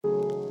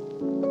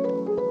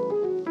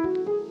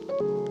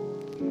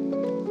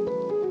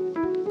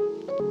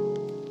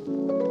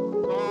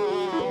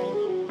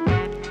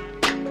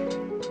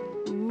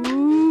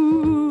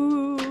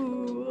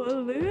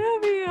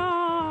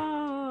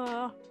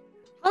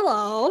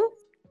Hello.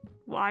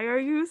 Why are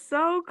you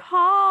so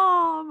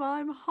calm?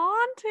 I'm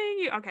haunting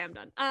you. Okay, I'm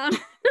done.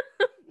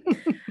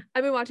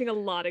 I've been watching a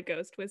lot of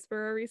Ghost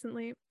Whisperer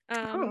recently.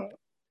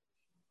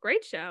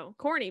 Great show.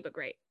 Corny, but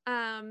great.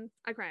 I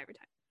cry every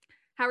time.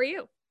 How are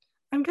you?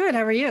 I'm good.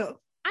 How are you?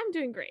 I'm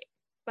doing great.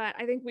 But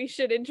I think we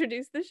should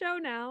introduce the show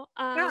now.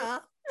 Yeah.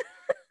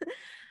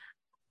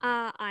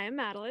 I am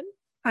Madeline.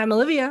 I'm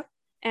Olivia.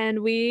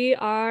 And we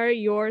are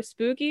your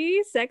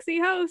spooky, sexy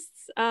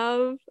hosts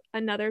of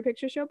Another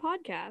Picture Show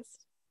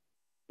podcast.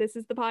 This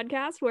is the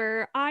podcast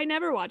where I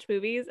never watch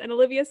movies and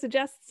Olivia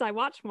suggests I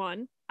watch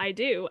one. I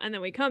do. And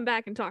then we come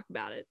back and talk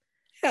about it.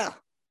 Yeah,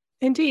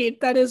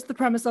 indeed. That is the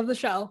premise of the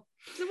show.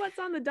 So what's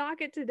on the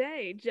docket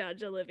today,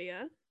 Judge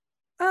Olivia?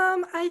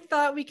 I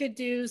thought we could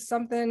do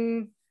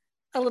something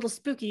a little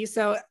spooky.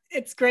 So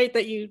it's great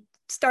that you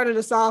started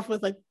us off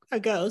with a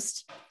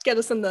ghost. Get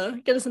us in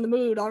the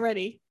mood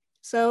already.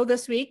 So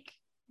this week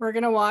we're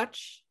gonna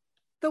watch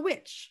The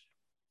Witch.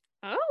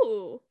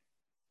 Oh.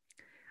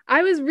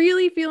 I was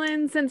really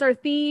feeling, since our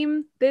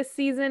theme this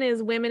season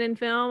is women in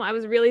film, I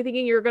was really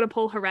thinking you were going to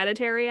pull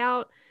Hereditary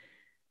out.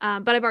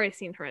 But I've already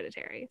seen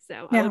Hereditary, so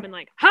I would have been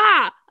like,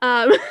 ha!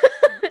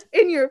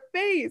 In your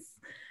face.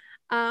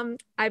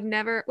 I've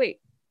never,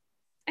 wait,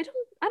 I don't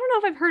know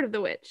if I've heard of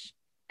The Witch.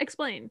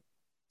 Explain.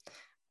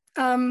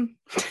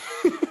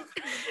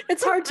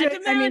 It's hard to, I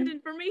demand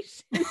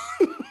information.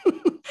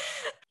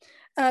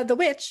 The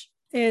Witch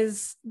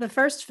is the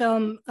first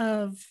film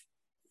of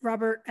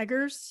Robert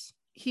Eggers.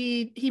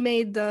 He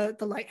made the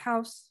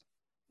Lighthouse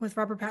with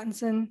Robert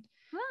Pattinson.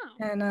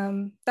 Wow.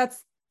 And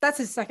that's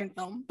his second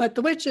film, but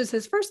The Witch is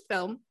his first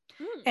film.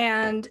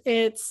 And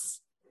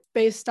it's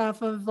based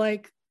off of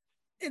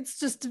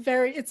it's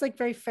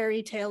very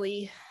fairy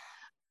tale-y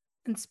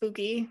and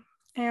spooky,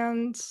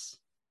 and it's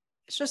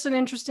just an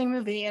interesting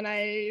movie, and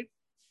I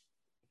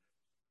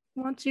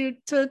want you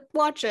to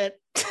watch it.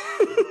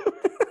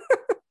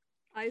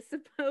 I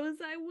suppose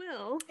I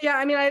will. Yeah,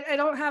 I mean, I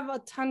don't have a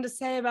ton to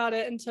say about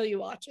it until you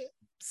watch it.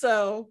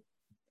 So,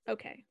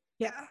 okay.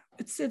 Yeah,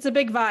 it's a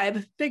big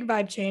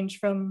vibe change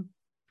from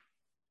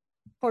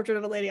Portrait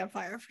of a Lady on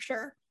Fire for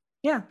sure.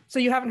 Yeah, so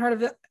you haven't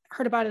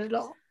heard about it at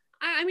all?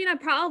 I mean,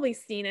 I've probably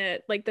seen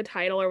it, like the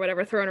title or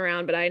whatever thrown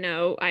around, but I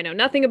know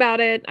nothing about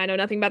it. I know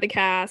nothing about the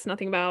cast,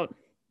 nothing about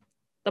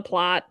the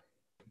plot.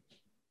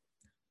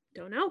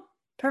 Don't know.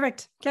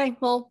 Perfect. Okay,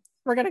 well,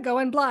 we're gonna go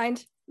in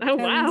blind. Oh,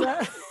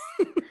 wow.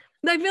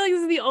 I feel like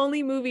this is the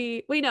only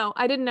movie. Wait, no,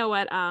 I didn't know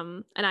what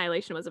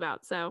Annihilation was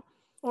about. So,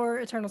 or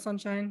Eternal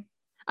Sunshine.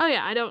 Oh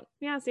yeah, I don't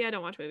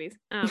watch movies.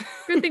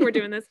 Good thing we're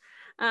doing this.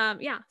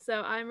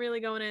 So I'm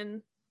really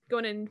going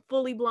in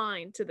fully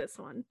blind to this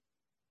one.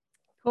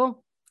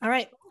 Cool. All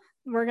right,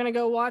 we're gonna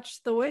go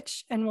watch The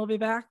Witch, and we'll be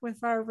back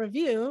with our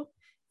review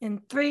in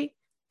 3,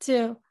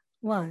 2,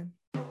 1.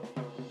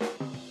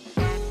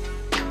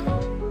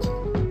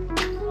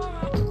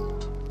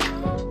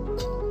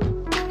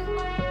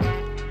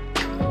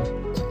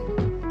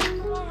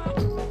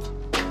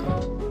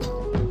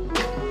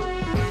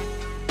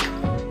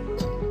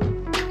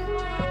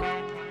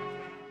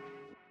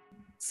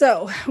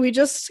 So we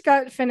just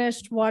got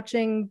finished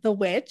watching The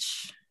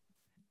Witch.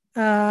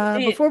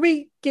 Before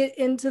we get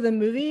into the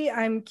movie,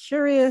 I'm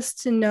curious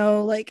to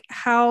know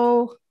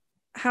how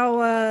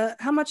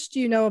much do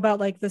you know about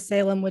the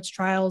Salem witch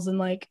trials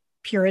and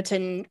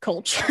Puritan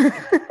culture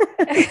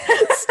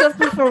stuff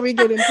before we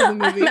get into the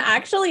movie? I'm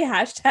actually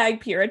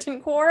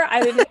 #Puritan core.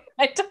 I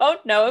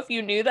don't know if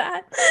you knew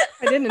that.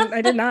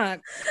 I did not.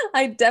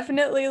 I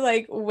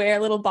definitely wear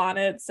little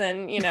bonnets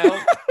and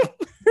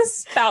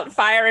spout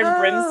fire and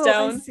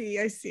brimstone.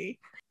 I see.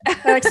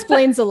 That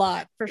explains a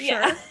lot for sure.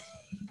 Yeah.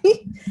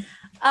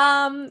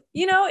 It's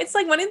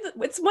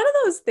it's one of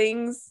those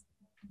things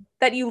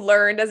that you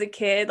learned as a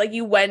kid.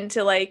 You went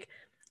to a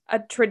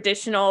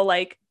traditional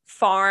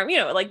farm,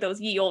 those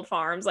ye old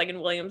farms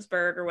in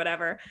Williamsburg or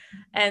whatever,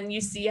 and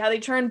you see how they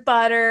churn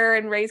butter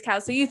and raise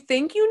cows. So you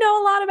think you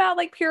know a lot about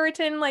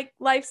Puritan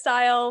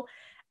lifestyle,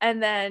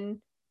 and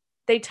then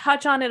they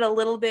touch on it a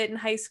little bit in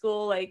high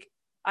school.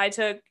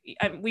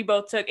 We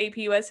both took AP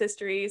US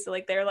history, so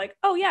they're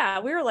oh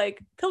yeah, we were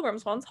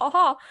pilgrims once,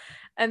 haha,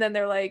 and then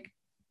they're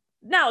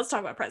now let's talk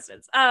about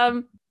presidents.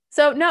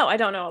 So no, I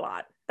don't know a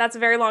lot. That's a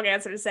very long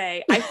answer to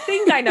say I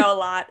think I know a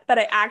lot, but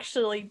I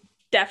actually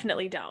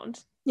definitely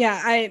don't.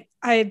 Yeah,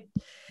 I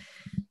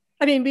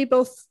mean, we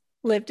both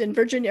lived in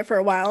Virginia for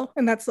a while,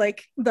 and that's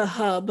the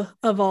hub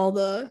of all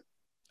the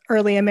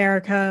early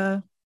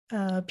America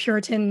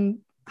Puritan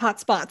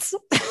hotspots.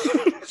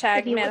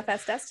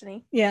 Manifest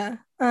Destiny. Yeah.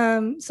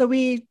 So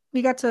we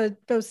got to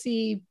go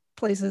see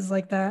places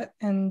like that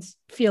and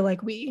feel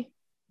like we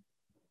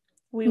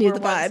knew the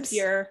vibes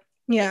here.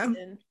 Yeah.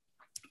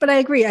 But I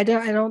agree. I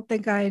don't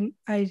think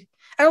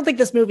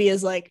this movie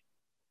is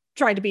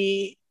trying to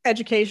be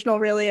educational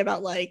really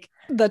about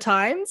the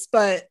times,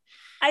 but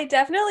I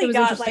definitely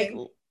got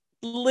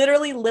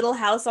literally Little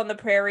House on the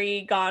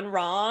Prairie gone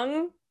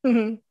wrong.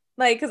 Mm-hmm.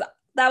 Because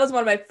that was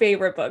one of my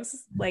favorite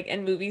books,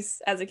 and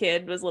movies as a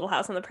kid, was Little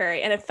House on the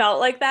Prairie, and it felt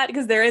like that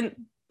because they're in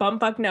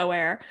bumfuck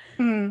nowhere.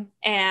 Mm-hmm.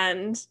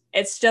 And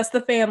it's just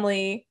the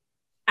family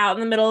out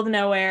in the middle of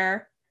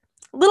nowhere.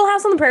 Little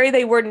House on the Prairie,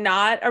 they were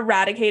not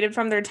eradicated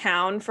from their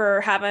town for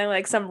having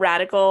like some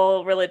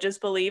radical religious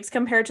beliefs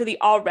compared to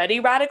the already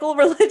radical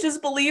religious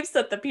beliefs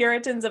that the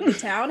Puritans of the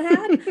town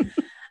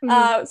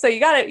had. So you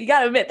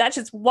gotta admit that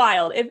shit's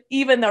wild if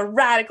even the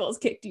radicals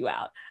kicked you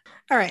out.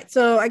 All right,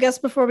 so I guess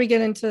before we get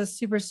into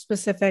super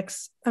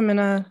specifics, I'm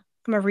gonna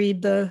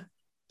read the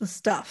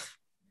stuff.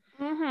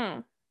 Mm-hmm.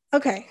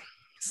 Okay,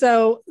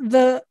 so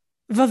the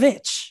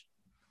Witch,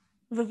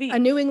 Vavitch. A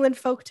New England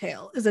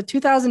Folktale, is a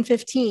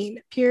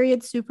 2015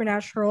 period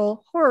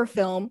supernatural horror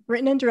film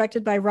written and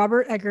directed by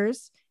Robert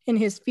Eggers in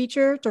his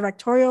feature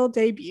directorial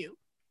debut.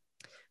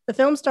 The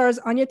film stars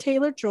Anya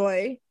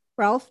Taylor-Joy,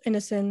 Ralph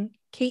Ineson,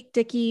 Kate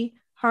Dickie,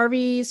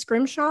 Harvey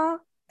Scrimshaw,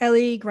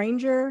 Ellie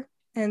Granger,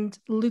 and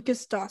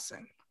Lucas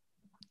Dawson.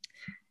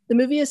 The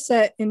movie is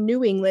set in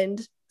New England,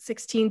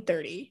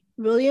 1630.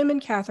 William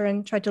and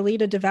Catherine tried to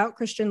lead a devout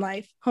Christian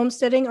life,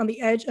 homesteading on the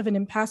edge of an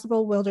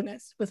impassable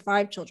wilderness with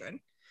 5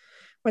 children.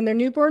 When their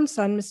newborn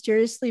son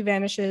mysteriously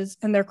vanishes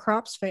and their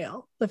crops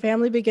fail, the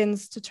family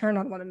begins to turn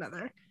on one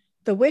another.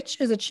 The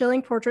Witch is a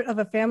chilling portrait of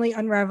a family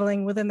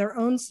unraveling within their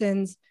own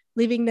sins,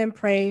 leaving them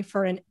prey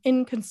for an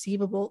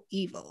inconceivable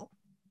evil.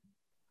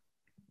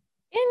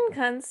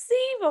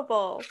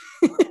 Inconceivable.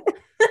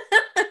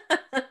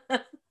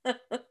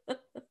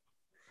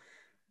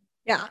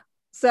 Yeah,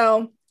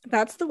 so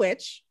that's The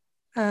Witch.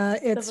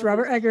 It's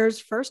Robert Eggers'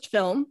 first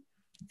film,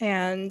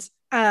 and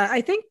I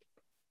think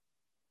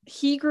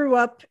he grew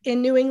up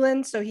in New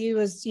England, so he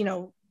was,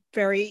 you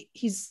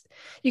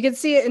can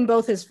see it in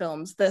both his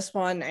films, this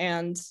one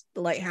and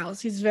The Lighthouse.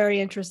 He's very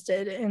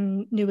interested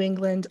in New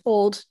England,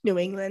 old New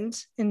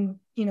England, in,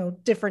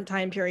 different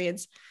time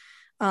periods,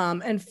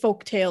 and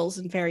folk tales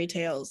and fairy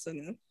tales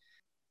and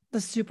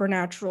the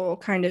supernatural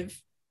kind of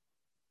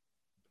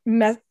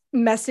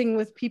messing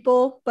with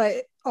people,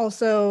 but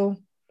also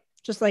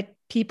just like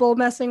people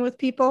messing with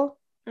people.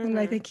 Mm-hmm.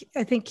 And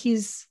I think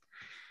he's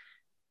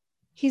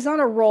on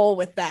a roll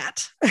with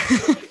that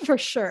for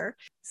sure.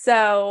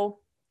 So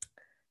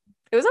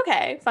it was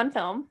okay. Fun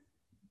film.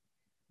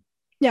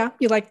 Yeah.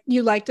 You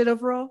liked it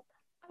overall?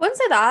 I wouldn't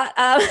say that.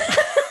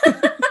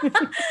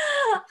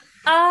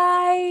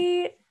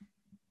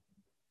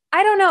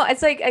 I don't know.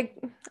 It's like,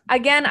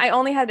 I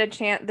only had the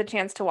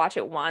chance to watch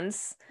it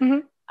once.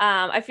 Mm-hmm.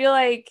 I feel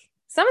like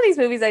some of these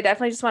movies I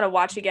definitely just want to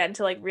watch again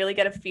to like really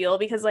get a feel,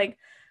 because like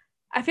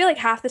I feel like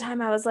half the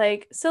time I was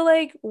like, so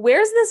like,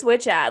 where's this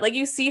witch at? Like,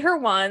 you see her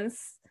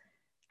once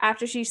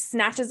after she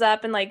snatches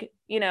up and like,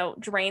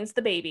 drains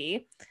the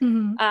baby.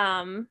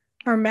 Mm-hmm.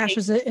 Or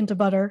mashes it into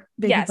butter.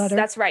 Yes, butter.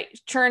 That's right.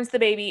 Churns the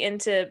baby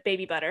into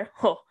baby butter.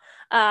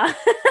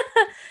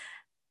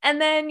 And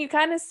then you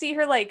kind of see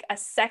her like a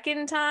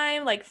second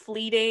time, like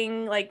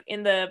fleeting, like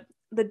in the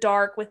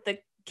dark with the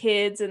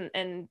kids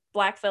and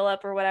Black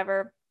Phillip or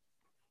whatever.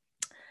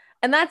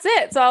 And that's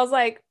it. So I was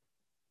like,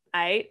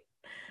 all right.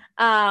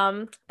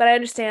 But I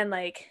understand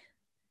like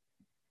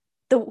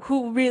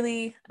who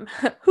really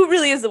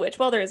is the witch.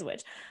 Well, there is a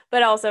witch,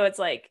 but also it's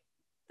like,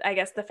 I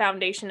guess the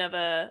foundation of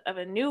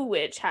a new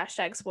witch.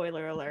 #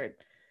 spoiler alert.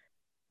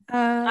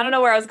 I don't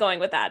know where I was going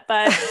with that,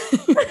 but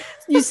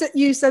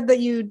you said that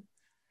you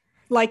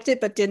liked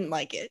it but didn't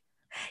like it.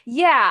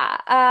 Yeah.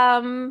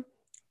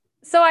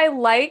 So I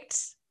liked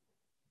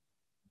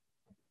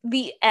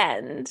the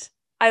end.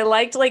 I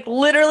liked like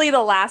literally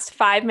the last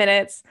 5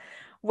 minutes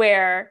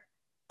where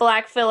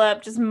Black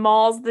Phillip just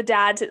mauls the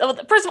dad to. Oh,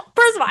 first of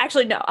all,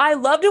 actually no. I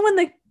loved it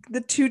when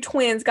the 2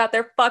 twins got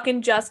their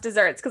fucking just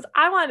desserts, because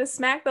I wanted to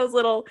smack those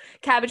little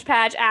Cabbage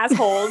Patch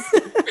assholes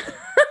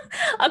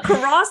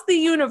across the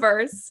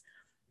universe.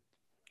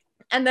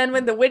 And then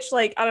when the witch,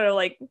 like, I don't know,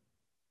 like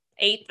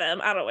ate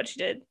them. I don't know what she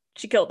did.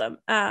 She killed them.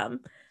 And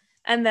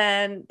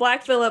then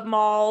Black Phillip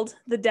mauled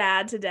the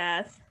dad to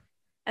death.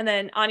 And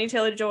then Anya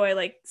Taylor-Joy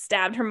like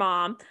stabbed her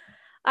mom.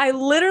 I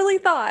literally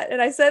thought,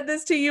 and I said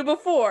this to you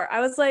before, I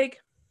was like,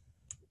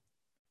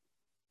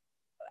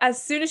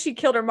 as soon as she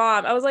killed her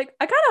mom, I was like,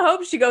 I kind of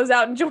hope she goes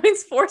out and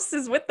joins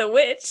forces with the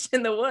witch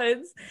in the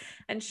woods.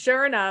 And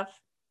sure enough,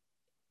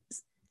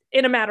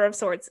 in a matter of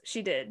sorts,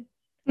 she did.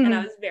 Mm-hmm. And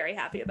I was very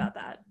happy about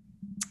that.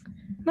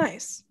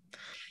 Nice.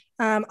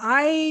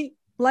 I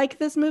like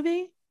this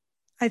movie.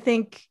 I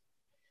think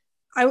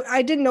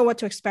I didn't know what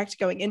to expect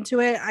going into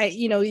it.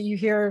 You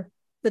hear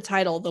the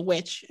title, The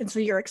Witch, and so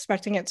you're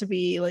expecting it to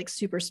be like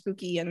super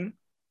spooky and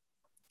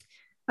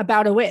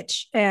about a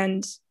witch.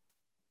 And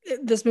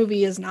this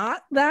movie is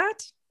not that,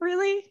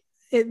 really.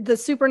 The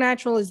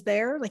supernatural is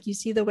there. Like, you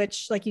see the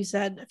witch, like you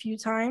said, a few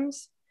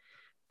times,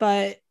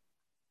 but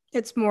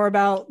it's more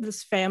about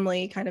this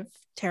family kind of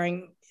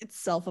tearing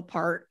itself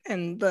apart,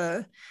 and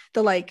the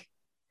like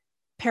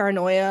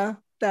paranoia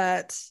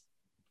that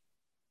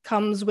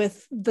comes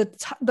with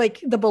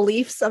the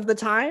beliefs of the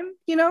time,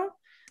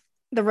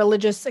 the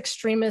religious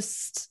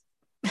extremist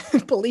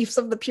beliefs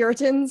of the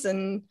Puritans,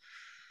 and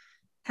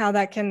how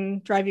that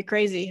can drive you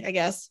crazy, I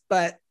guess.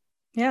 But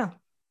yeah,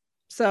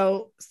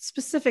 so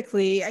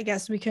specifically, I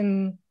guess we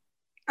can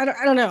I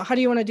don't know. How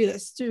do you want to do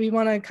this? Do we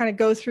want to kind of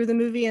go through the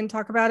movie and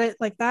talk about it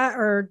like that?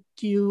 Or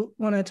do you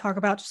want to talk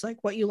about just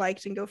like what you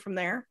liked and go from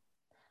there?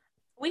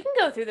 We can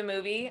go through the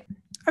movie.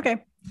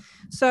 Okay.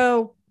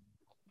 So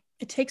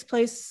it takes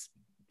place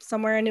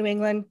somewhere in New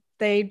England.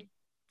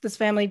 This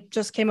family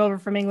just came over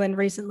from England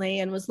recently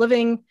and was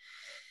living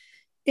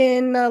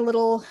in a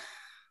little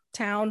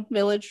town,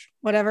 village,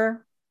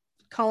 whatever.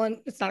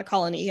 It's not a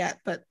colony yet,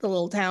 but the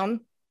little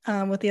town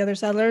with the other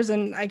settlers.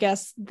 And I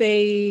guess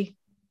they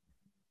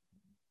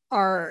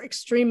are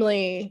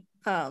extremely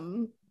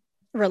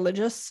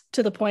religious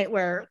to the point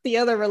where the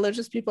other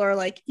religious people are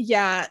like,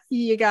 yeah,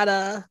 you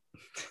gotta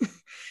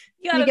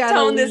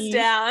tone this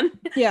down.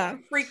 Yeah.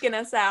 Freaking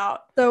us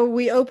out. So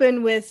we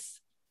open with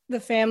the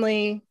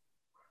family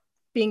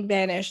being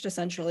banished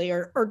essentially,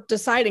 or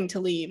deciding to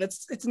leave.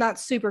 It's not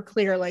super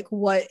clear like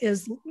what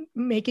is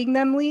making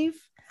them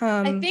leave.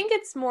 I think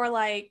it's more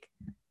like,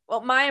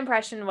 well, my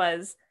impression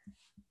was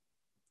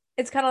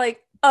it's kind of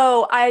like,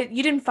 oh,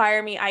 you didn't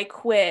fire me, I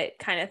quit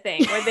kind of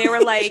thing, where they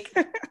were like,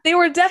 they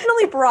were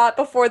definitely brought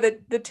before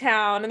the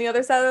town, and the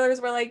other settlers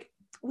were like,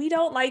 we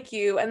don't like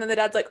you. And then the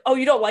dad's like, oh,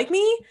 you don't like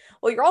me?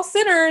 Well, you're all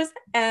sinners,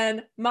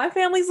 and my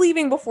family's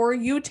leaving before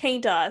you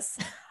taint us.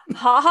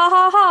 Ha ha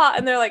ha ha.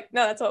 And they're like,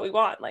 no, that's what we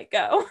want. Like,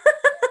 go.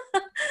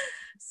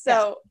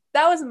 So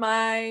that was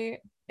my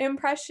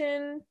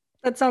impression.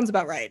 That sounds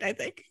about right, I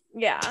think.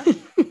 Yeah.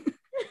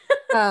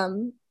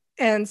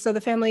 And so the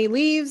family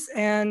leaves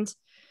and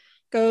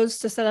goes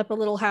to set up a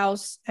little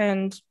house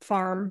and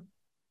farm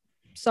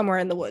somewhere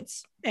in the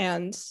woods.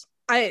 And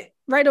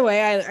right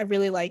away, I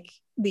really like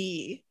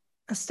the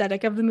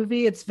aesthetic of the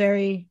movie. It's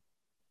very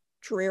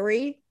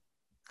dreary.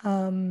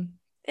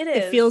 It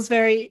is. It feels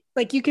very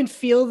like you can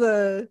feel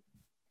the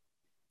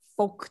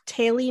folk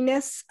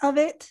tale-ness of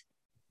it.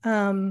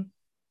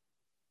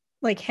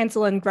 Like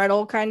Hansel and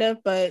Gretel kind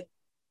of, but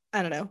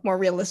I don't know, more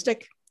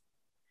realistic.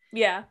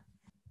 Yeah.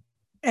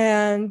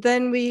 And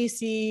then we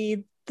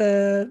see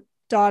the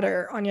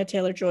daughter, Anya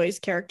Taylor-Joy's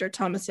character,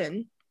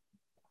 Thomasin.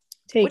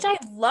 Which I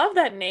love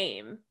that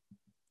name.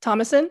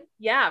 Thomasin?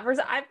 Yeah.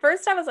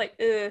 First I was like,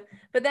 ugh.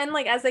 But then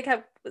like as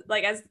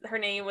her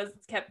name was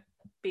kept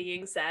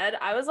being said,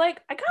 I was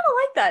like, I kind of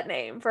like that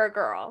name for a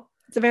girl.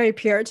 It's a very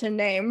Puritan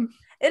name.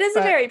 It is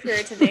a very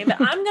Puritan name,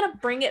 but I'm gonna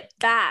bring it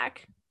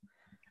back.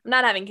 I'm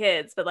not having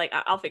kids, but like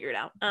I'll figure it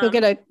out. You'll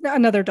get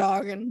another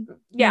dog, and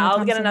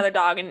I'll get another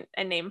dog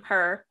and name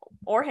her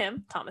or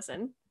him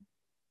Thomasin.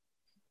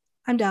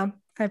 I'm down.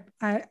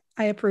 I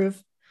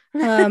approve.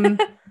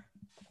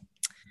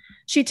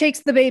 She takes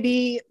the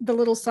baby, the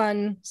little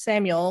son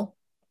Samuel.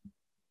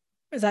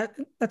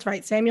 That's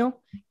right,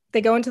 Samuel?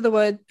 They go into the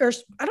wood, or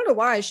I don't know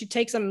why she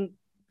takes him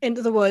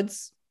into the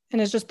woods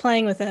and is just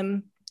playing with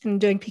him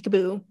and doing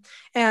peekaboo.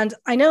 And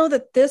I know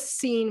that this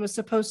scene was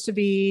supposed to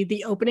be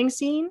the opening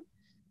scene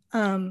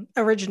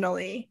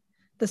originally.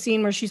 The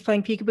scene where she's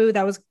playing peekaboo,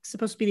 that was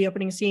supposed to be the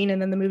opening scene,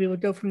 and then the movie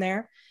would go from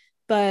there.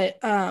 But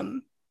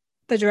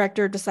the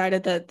director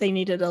decided that they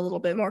needed a little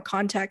bit more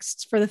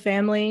context for the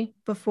family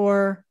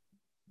before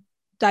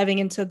diving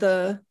into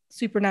the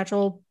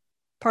supernatural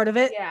part of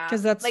it. Yeah,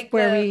 because that's like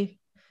where we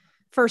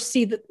first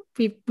see that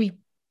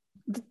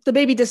the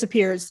baby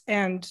disappears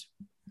and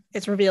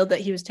it's revealed that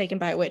he was taken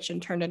by a witch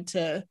and turned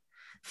into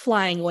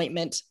flying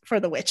ointment for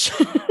the witch.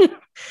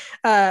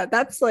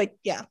 That's like,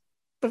 yeah.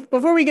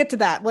 Before we get to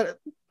that,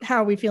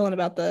 how are we feeling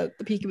about the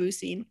peekaboo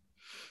scene?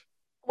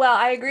 Well,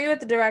 I agree with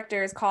the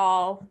director's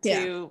call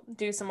to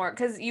do some more,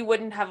 because you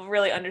wouldn't have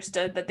really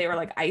understood that they were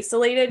like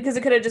isolated, because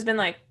it could have just been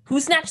like, who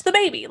snatched the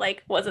baby?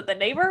 Like, was it the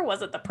neighbor?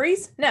 Was it the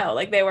priest? No,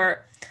 like they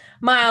were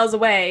miles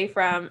away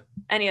from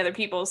any other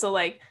people. So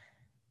like,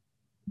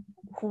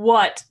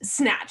 what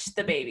snatched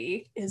the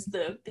baby is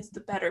the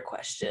better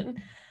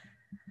question.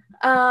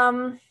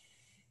 Yeah,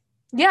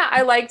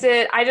 I liked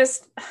it.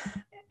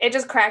 It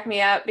just cracked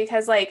me up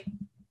because like,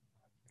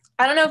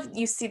 I don't know if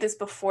you see this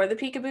before the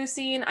peekaboo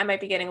scene. I might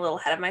be getting a little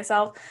ahead of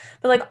myself,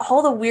 but like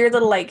all the weird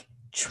little like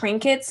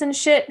trinkets and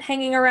shit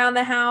hanging around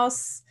the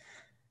house,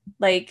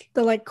 like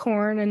the like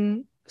corn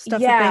and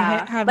stuff.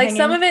 That they have like hanging.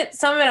 some of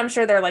it I'm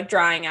sure they're like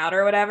drying out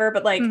or whatever,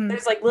 but like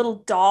there's like little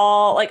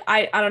doll, like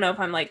I don't know if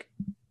I'm like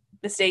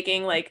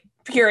mistaking like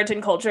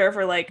Puritan culture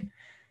for like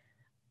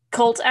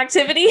cult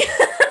activity.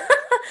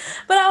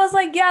 But I was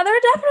like, yeah, there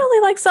are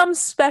definitely like some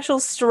special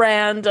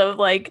strand of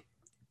like,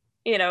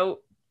 you know,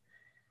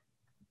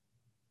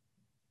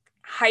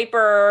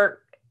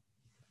 hyper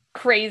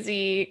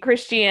crazy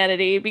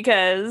Christianity,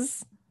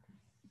 because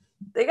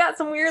they got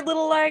some weird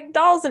little like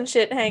dolls and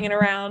shit hanging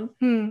around.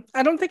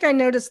 I don't think I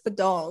noticed the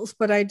dolls,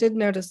 but I did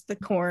notice the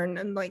corn,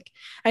 and like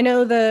I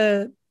know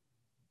the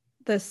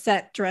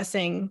set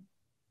dressing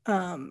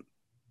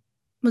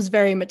was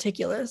very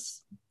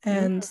meticulous,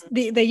 and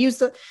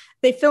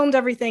they filmed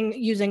everything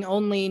using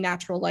only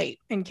natural light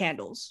and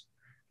candles,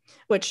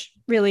 which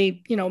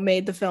really, you know,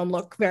 made the film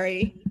look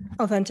very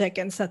authentic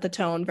and set the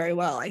tone very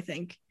well. I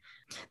think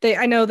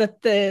I know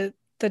that the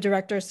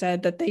director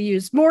said that they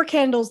used more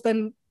candles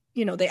than,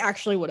 you know, they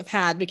actually would have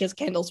had, because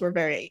candles were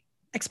very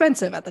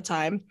expensive at the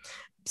time.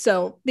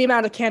 So the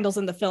amount of candles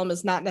in the film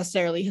is not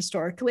necessarily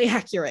historically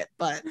accurate,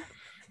 but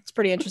it's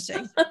pretty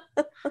interesting.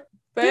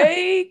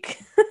 Fake.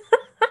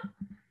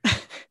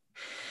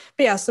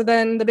 But yeah, so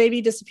then the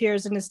baby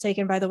disappears and is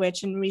taken by the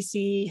witch, and we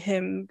see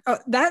him. Oh,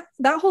 that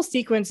whole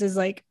sequence is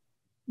like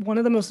one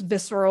of the most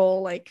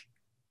visceral, like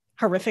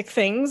horrific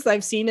things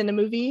I've seen in a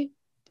movie.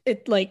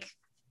 It like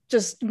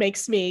just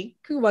makes me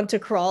want to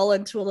crawl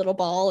into a little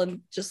ball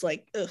and just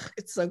like, ugh,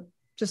 it's like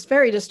just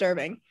very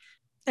disturbing.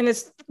 And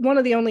it's one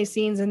of the only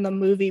scenes in the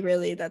movie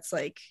really that's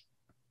like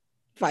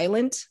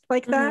violent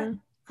like that,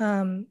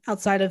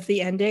 outside of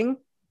the ending.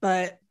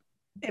 But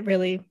it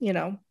really, you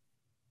know,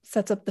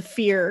 sets up the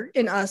fear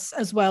in us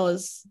as well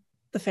as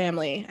the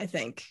family, I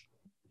think.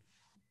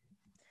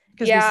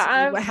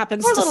 Yeah, what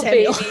happens poor to little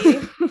Samuel.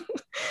 baby.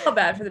 Feel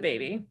bad for the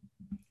baby.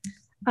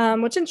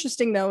 What's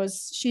interesting though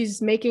is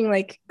she's making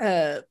like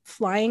a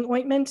flying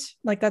ointment.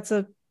 Like that's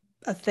a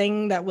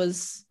thing that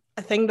was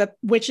a thing that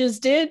witches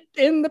did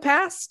in the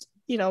past.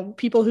 You know,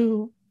 people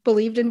who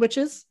believed in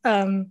witches,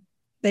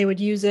 they would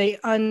use a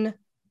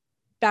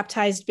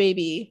unbaptized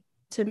baby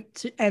to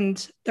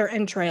end their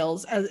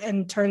entrails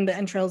and turn the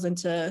entrails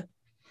into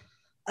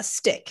a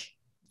stick.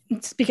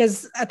 It's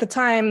because at the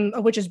time,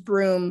 a witch's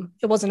broom,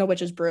 it wasn't a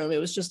witch's broom, it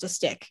was just a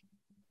stick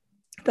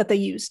that they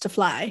used to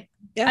fly.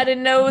 Yeah. I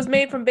didn't know it was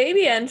made from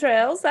baby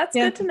entrails. That's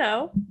good to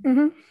know.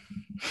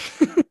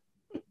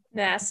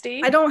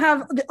 Nasty. I don't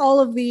have all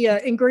of the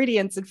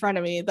ingredients in front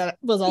of me that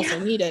was also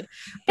needed.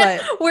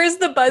 But where's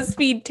the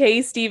BuzzFeed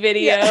tasty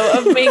video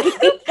of making?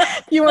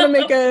 you want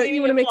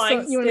to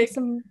make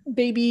some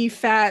baby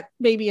fat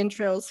baby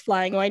entrails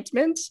flying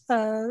ointment.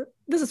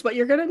 This is what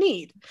you're gonna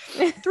need: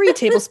 3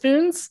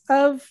 tablespoons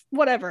of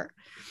whatever.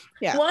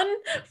 Yeah, 1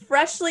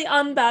 freshly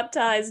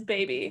unbaptized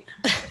baby.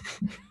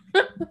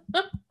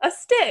 A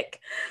stick.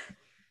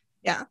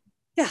 Yeah.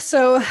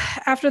 So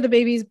after the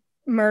baby's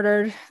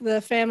murdered, the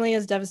family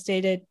is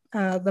devastated.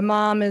 The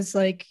mom is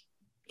like,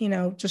 you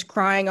know, just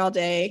crying all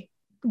day.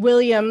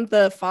 William,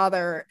 the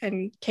father,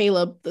 and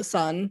Caleb, the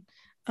son,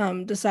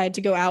 decide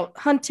to go out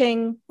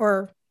hunting,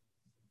 or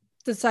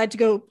decide to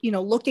go, you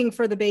know, looking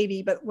for the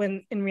baby, but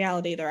when in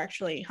reality they're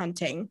actually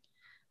hunting.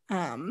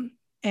 And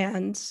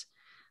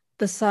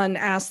the son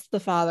asks the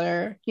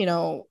father, you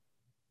know,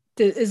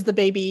 is the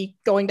baby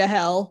going to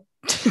hell?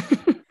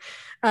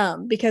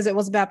 Because it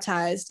was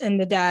baptized, and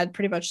the dad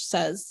pretty much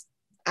says,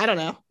 I don't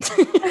know.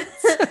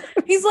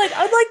 He's like,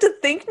 I'd like to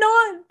think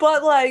not,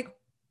 but like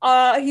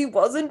he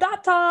wasn't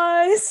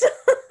baptized.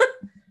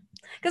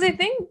 Because I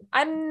think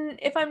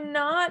if I'm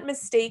not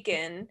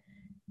mistaken,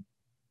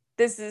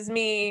 this is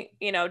me,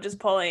 you know, just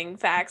pulling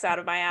facts out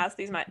of my ass.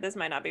 This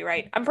might not be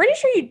right. I'm pretty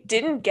sure you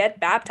didn't get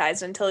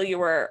baptized until you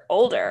were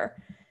older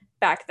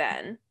back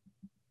then.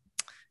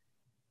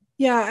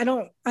 Yeah, I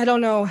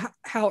don't know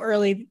how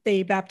early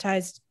they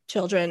baptized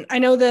children. I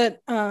know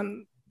that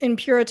in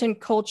Puritan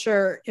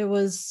culture, it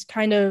was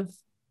kind of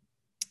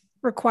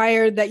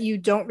required that you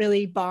don't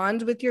really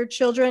bond with your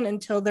children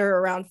until they're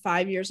around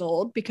 5 years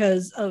old,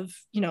 because of,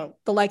 you know,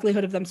 the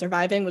likelihood of them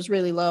surviving was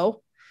really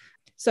low.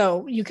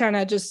 So you kind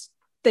of just,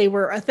 they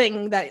were a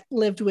thing that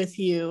lived with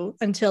you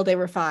until they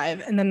were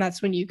 5. And then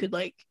that's when you could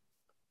like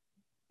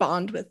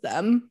bond with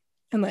them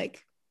and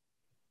like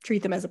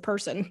treat them as a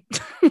person.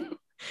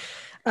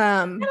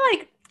 And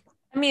like,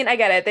 I mean, I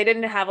get it. They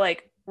didn't have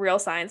like real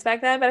science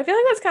back then, but I feel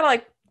like that's kind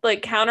of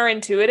like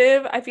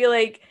counterintuitive. I feel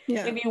like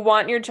if you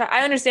want your child,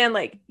 I understand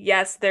like,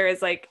 yes, there is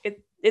like,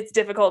 it's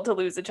difficult to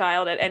lose a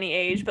child at any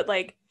age, but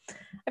like,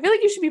 I feel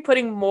like you should be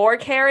putting more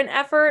care and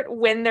effort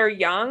when they're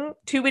young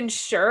to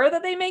ensure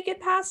that they make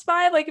it past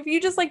 5. Like if you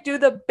just like do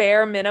the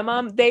bare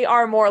minimum, they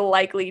are more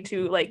likely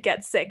to like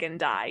get sick and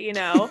die, you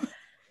know?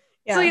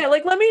 So yeah,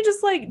 like let me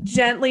just like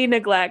gently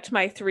neglect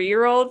my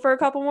 3-year-old for a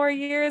couple more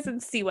years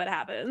and see what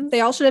happens.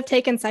 They all should have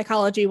taken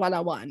psychology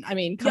 101. I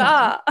mean, come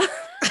on.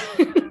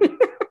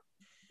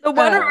 No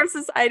wonder our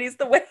society is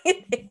the way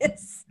it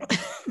is.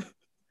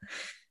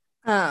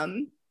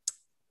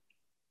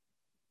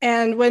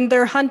 And when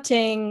they're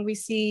hunting, we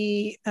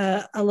see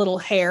a little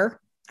hare,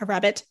 a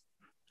rabbit,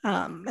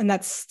 and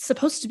that's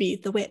supposed to be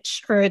the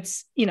witch, or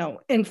it's, you know,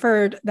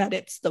 inferred that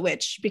it's the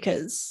witch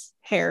because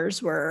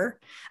hares were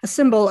a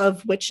symbol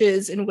of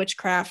witches and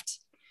witchcraft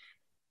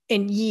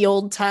in ye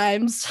old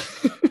times.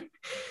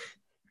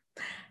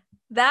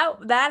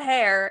 that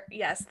hare,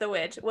 yes, the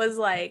witch, was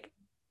like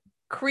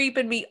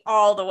creeping me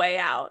all the way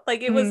out.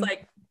 Like it was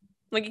like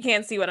you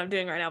can't see what I'm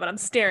doing right now, but I'm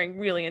staring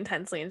really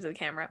intensely into the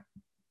camera.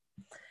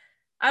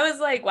 I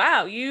was like,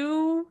 wow,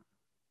 you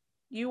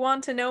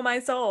want to know my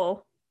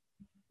soul.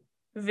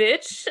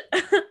 Vitch?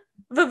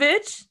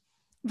 Vavitch?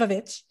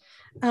 Vavitch.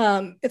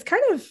 It's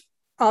kind of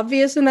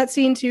obvious in that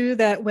scene too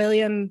that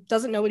William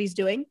doesn't know what he's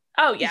doing.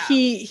 Oh yeah.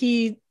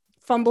 He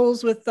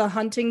fumbles with the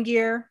hunting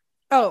gear.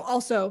 Oh,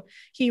 also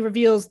he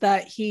reveals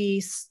that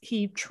he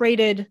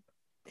traded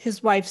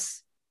his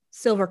wife's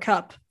silver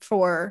cup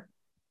for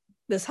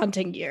this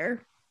hunting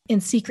gear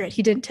in secret.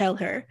 He didn't tell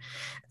her.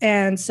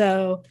 And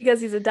so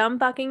because he's a dumb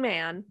fucking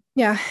man.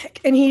 Yeah.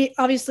 And he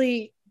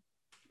obviously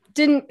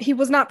he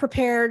was not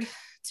prepared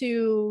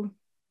to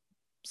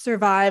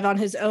survive on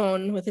his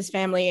own with his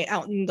family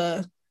out in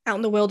the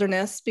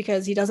wilderness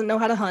because he doesn't know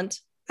how to hunt.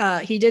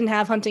 He didn't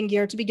have hunting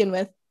gear to begin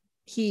with.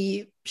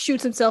 He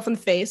shoots himself in the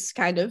face,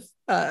 kind of.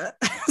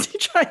 He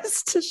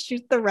tries to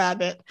shoot the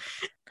rabbit.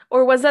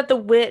 Or was that the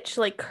witch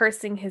like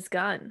cursing his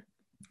gun?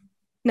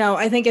 No,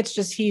 I think it's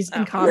just he's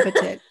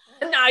incompetent.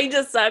 No, he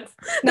just sucks.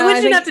 No, the witch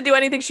I didn't think- have to do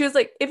anything. She was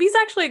like, if he's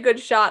actually a good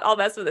shot, I'll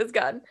mess with his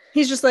gun.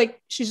 She's just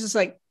like,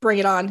 bring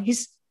it on.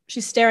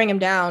 She's staring him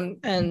down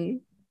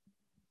and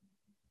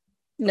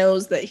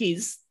knows that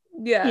he's,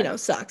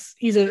 sucks.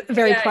 He's a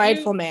very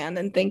prideful man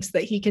and thinks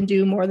that he can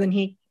do more than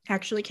he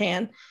actually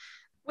can.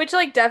 Which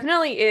like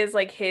definitely is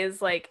like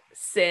his like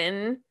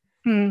sin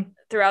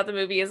throughout the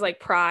movie is like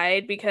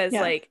pride, because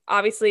like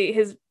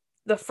obviously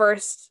the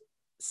first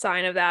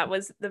sign of that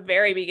was the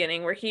very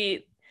beginning where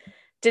he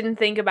didn't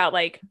think about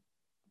like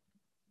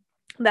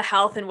the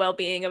health and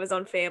well-being of his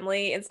own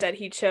family. Instead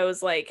he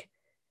chose like,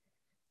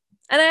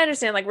 and I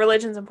understand like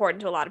religion's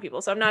important to a lot of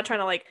people, so I'm not trying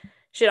to like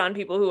shit on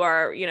people who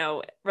are,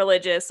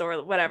 religious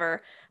or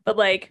whatever, but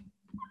like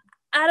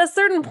at a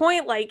certain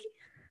point, like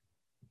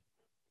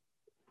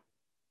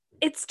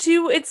it's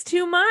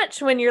too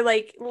much when you're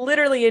like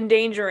literally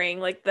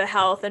endangering like the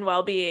health and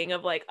well-being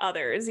of like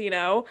others,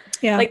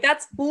 like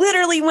that's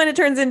literally when it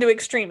turns into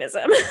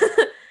extremism.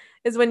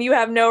 Is when you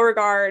have no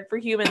regard for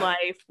human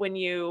life, when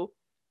you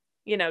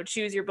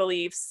choose your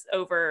beliefs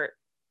over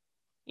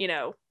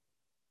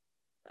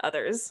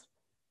others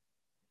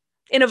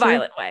in a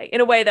violent way, in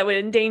a way that would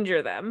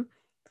endanger them.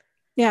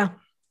 I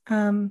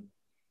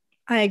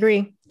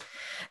agree.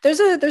 There's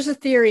a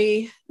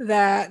theory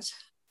that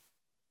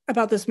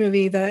about this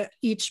movie that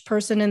each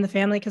person in the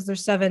family, because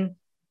there's seven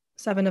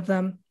of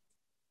them,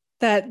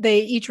 that they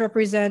each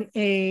represent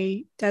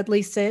a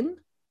deadly sin.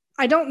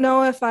 I don't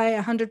know if I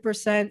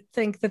 100%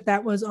 think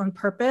that was on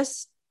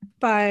purpose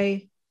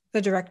by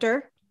the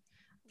director.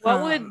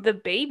 What would the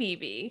baby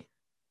be?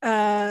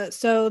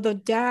 So the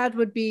dad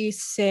would be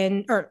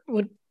sin,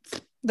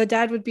 the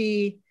dad would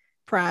be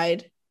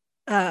pride.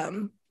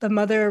 The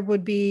mother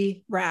would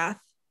be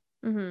wrath,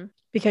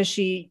 because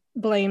she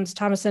blames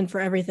Thomasin for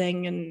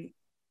everything and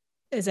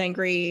is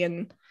angry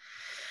and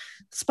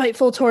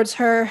spiteful towards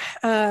her.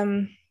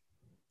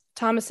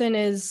 Thomasin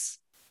is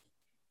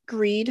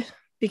greed,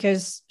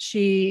 because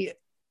she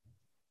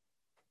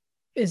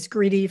is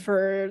greedy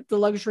for the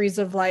luxuries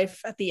of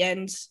life at the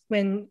end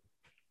when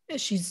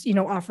she's,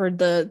 offered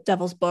the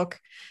devil's book.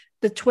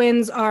 The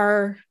twins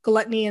are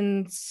gluttony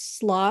and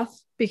sloth,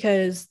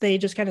 because they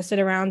just kind of sit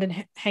around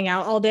and hang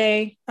out all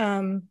day.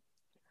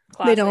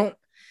 They don't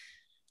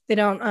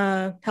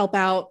help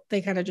out.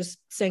 They kind of just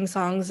sing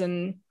songs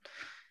and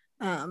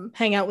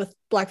hang out with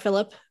Black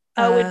Phillip.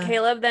 Would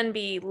Caleb then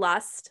be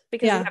lust?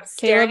 Because he kept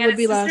staring at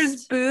his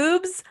sister's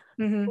boobs?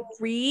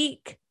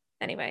 Freak.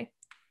 Anyway.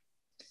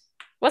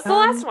 What's the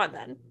last one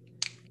then?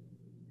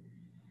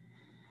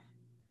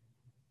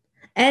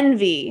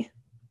 Envy.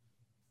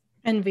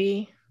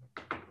 The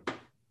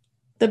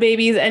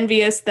baby's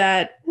envious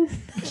that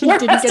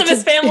the rest of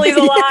his family's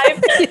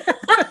alive.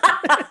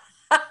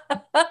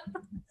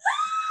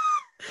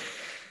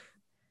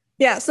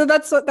 Yeah, so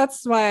that's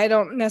why I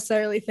don't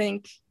necessarily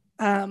think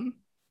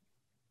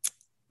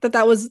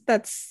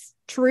that's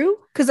true,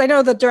 because I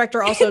know the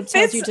director also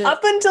tells you to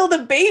up until the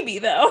baby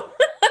though.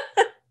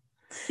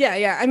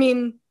 yeah, I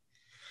mean,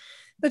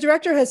 the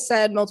director has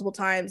said multiple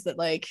times that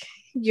like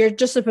you're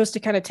just supposed to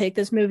kind of take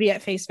this movie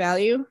at face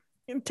value,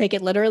 take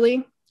it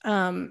literally.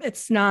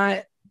 It's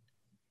not,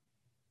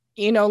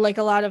 like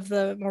a lot of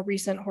the more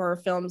recent horror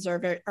films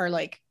are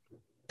like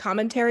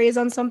commentaries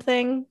on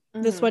something.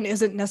 This one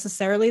isn't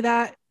necessarily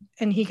that,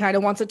 and he kind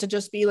of wants it to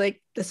just be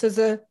like, this is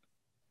the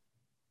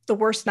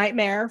worst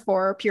nightmare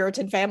for a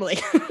Puritan family.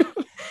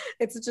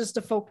 It's just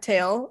a folk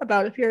tale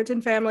about a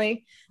Puritan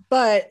family,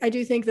 but I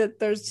do think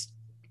that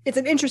it's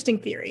an interesting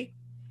theory,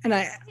 and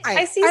I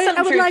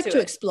would like to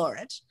explore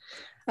it.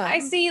 I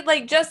see,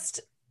 like, just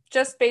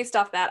based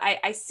off that,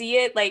 I see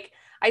it, like,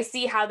 I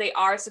see how they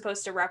are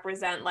supposed to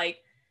represent like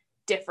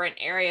different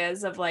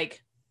areas of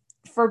like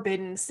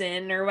forbidden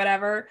sin or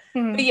whatever.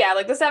 But yeah,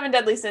 like the 7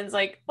 deadly sins,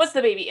 like what's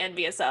the baby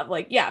envious of?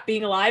 Like, yeah,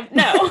 being alive?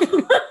 No.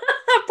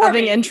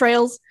 Having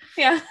entrails?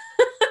 Yeah.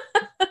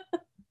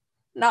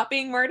 Not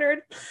being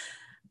murdered.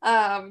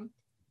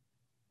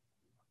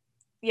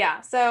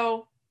 Yeah,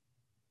 so,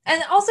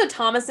 and also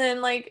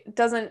Thomasin like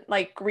doesn't,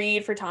 like,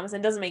 greed for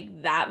Thomasin doesn't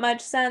make that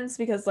much sense,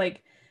 because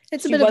like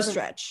it's a bit of a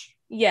stretch.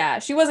 Yeah,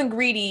 she wasn't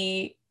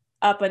greedy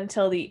up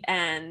until the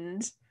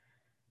end.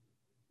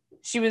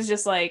 She was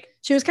just like,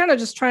 she was kind of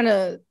just trying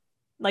to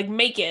like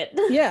make it.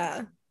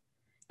 Yeah.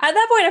 At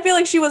that point, I feel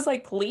like she was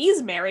like,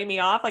 please marry me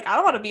off. Like, I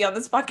don't want to be on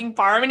this fucking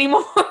farm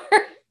anymore.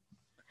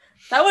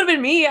 That would have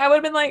been me. I would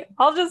have been like,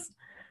 I'll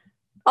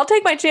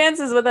take my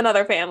chances with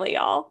another family,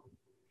 y'all.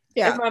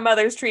 Yeah. If my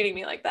mother's treating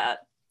me like that.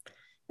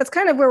 That's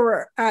kind of where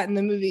we're at in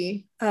the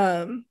movie.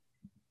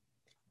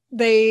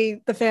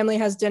 The family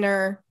has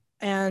dinner,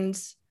 and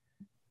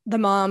the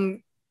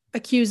mom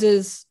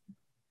accuses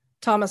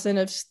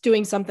Thomasin of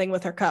doing something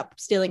with her cup,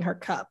 stealing her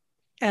cup.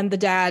 And the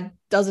dad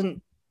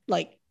doesn't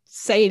like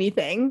say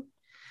anything.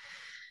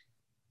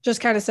 Just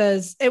kind of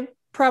says it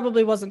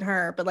probably wasn't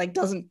her, but like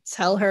doesn't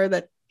tell her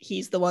that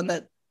he's the one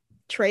that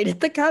traded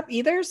the cup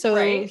either. So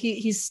Right.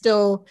 he's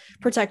still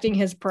protecting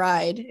his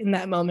pride in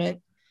that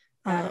moment.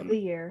 God of the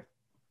year.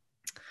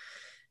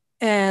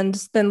 And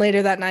then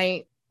later that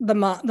night, the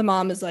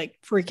mom is like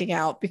freaking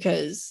out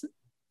because,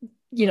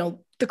 you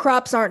know, the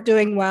crops aren't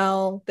doing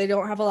well. They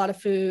don't have a lot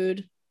of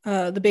food.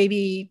 The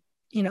baby,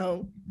 you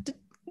know,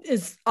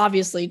 is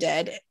obviously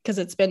dead because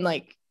it's been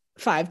like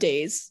 5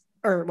 days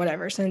or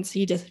whatever since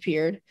he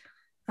disappeared.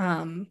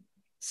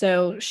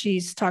 So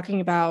she's talking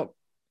about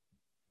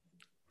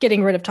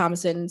getting rid of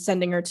Thomasin,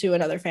 sending her to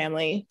another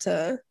family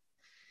to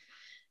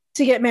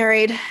get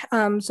married,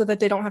 so that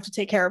they don't have to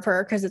take care of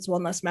her because it's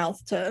one less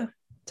mouth to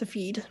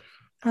feed.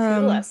 Two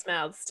less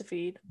mouths to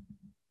feed.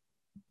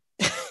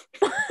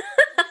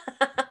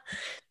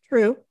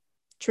 True.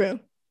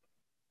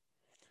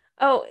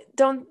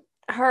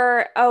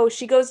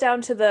 She goes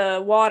down to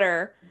the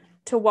water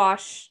to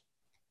wash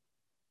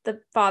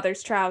the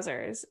father's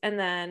trousers, and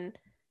then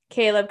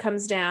Caleb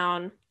comes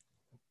down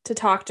to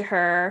talk to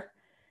her,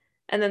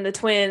 and then the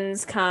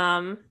twins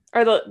come,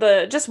 or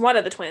the just one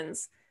of the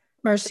twins,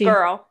 Mercy. the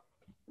girl,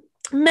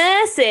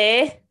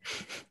 Mercy,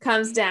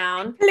 comes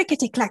down.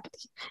 Clickety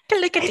clackety,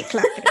 clickety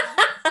clackety.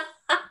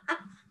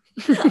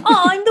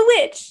 Oh, I'm the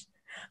witch.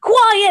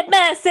 Quiet,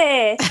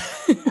 Mercy.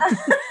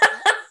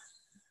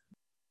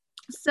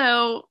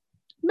 So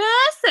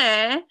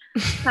Mercy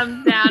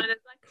comes down and is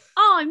like,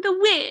 oh, I'm the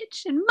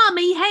witch and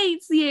Mummy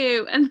hates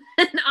you. And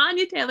then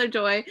Anya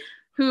Taylor-Joy,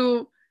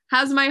 who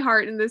has my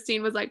heart in this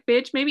scene, was like,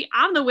 bitch, maybe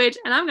I'm the witch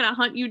and I'm going to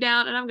hunt you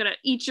down and I'm going to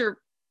eat your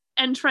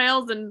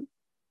entrails and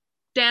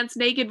dance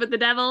naked with the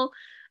devil.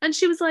 And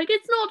she was like,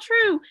 it's not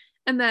true.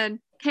 And then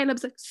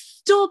Caleb's like,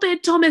 stop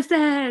it,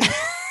 Thomasin.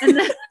 And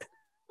then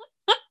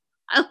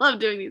I love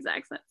doing these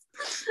accents.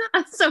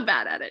 I'm so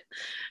bad at it.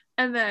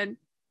 And then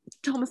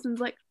Thomasin's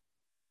like,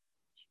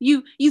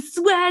 you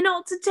swear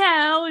not to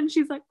tell. And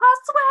she's like, I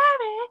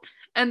swear it.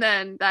 And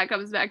then that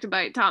comes back to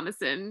bite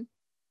Thomasin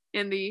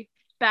in the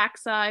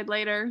backside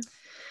later.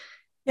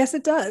 Yes,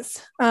 it does.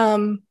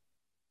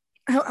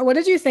 What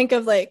did you think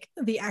of like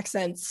the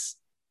accents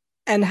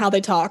and how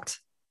they talked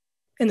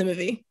in the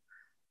movie?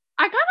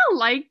 I kind of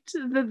liked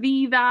the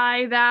thee,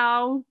 thy,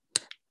 thou.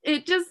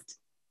 It just,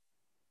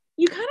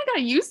 you kind of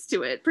got used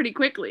to it pretty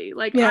quickly.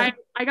 Like, yeah.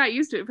 I got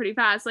used to it pretty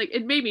fast. Like,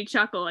 it made me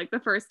chuckle like the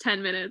first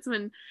 10 minutes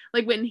when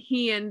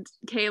he and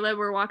Caleb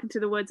were walking to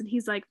the woods and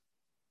he's like,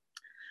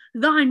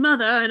 thine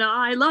mother and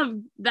I love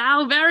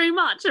thou very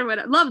much, or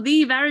what, love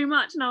thee very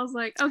much. And I was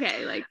like,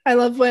 okay, like, I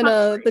love when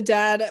the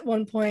dad at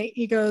one point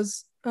he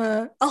goes,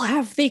 I'll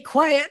have thee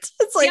quiet.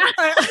 It's like,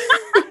 yeah.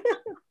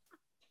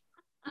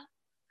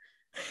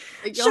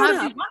 Like, shut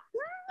up.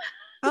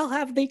 I'll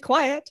have thee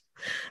quiet.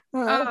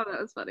 Oh, that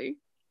was funny.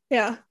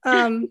 Yeah.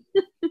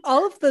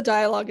 All of the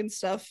dialogue and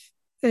stuff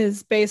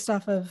is based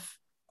off of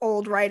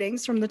old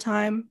writings from the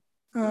time,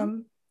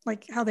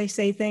 like how they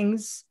say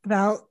things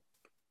about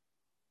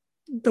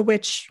the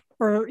witch,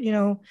 or, you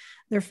know,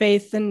 their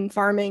faith and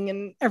farming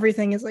and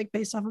everything is like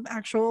based off of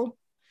actual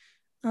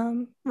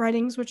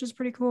writings, which is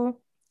pretty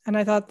cool. And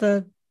I thought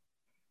the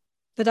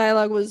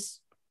dialogue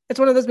it's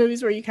one of those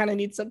movies where you kind of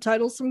need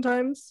subtitles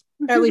sometimes,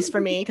 at least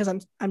for me, because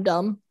I'm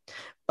dumb,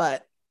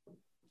 but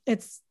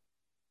it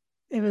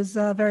was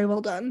very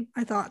well done,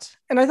 I thought.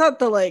 And I thought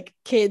the like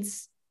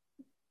kids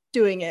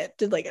doing it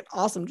did like an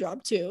awesome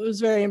job too. It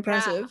was very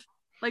impressive.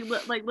 Yeah.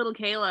 Like little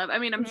Caleb. I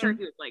mean, I'm sure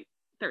he was like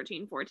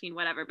 13, 14,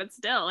 whatever, but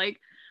still, like,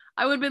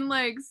 I would have been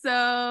like,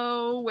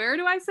 so where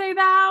do I say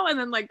thou? And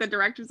then like the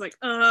director's like,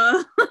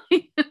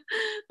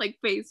 like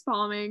face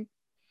palming.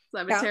 So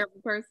I'm a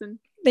terrible person.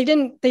 They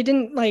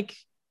didn't like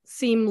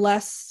seem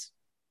less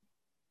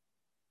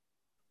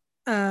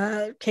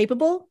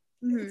capable,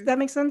 if that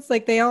makes sense.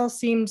 Like, they all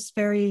seemed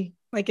very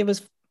like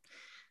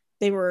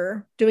they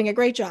were doing a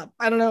great job.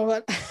 I don't know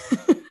what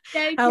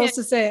how else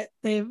to say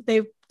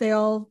it. They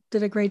all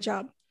did a great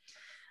job.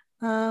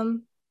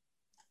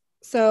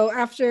 So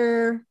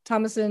after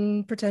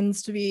Thomasin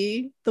pretends to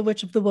be the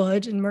witch of the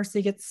wood and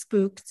Mercy gets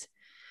spooked,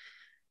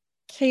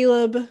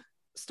 Caleb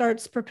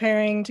starts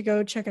preparing to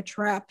go check a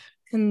trap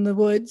in the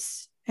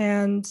woods,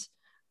 and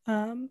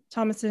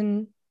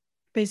Thomasin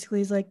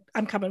basically is like,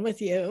 I'm coming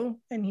with you.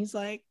 And he's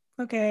like,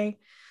 okay.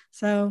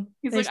 So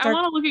he's like, I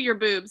want to look at your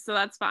boobs, so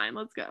that's fine.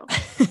 Let's go.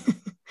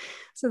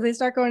 So they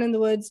start going in the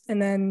woods,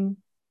 and then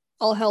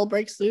all hell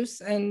breaks loose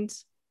and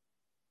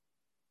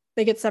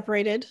they get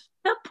separated.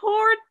 The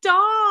poor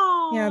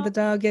dog. Yeah, the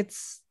dog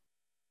gets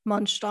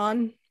munched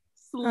on.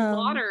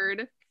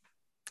 Slaughtered.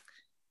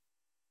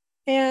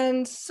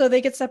 And so they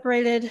get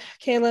separated.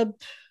 Caleb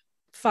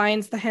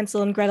finds the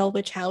Hansel and Gretel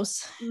witch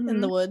house in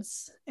the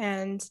woods,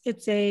 and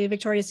it's a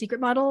Victoria's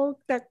Secret model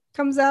that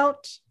comes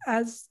out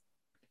as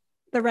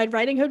the Red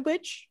Riding Hood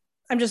witch.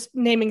 I'm just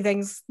naming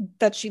things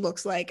that she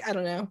looks like. I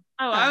don't know.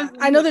 Oh,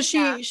 I know that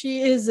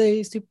she is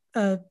a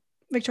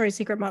Victoria's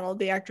Secret model,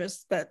 the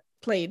actress that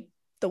played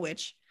the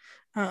witch.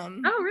 Oh,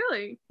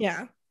 really?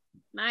 Yeah.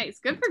 Nice.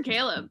 Good for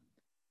Caleb.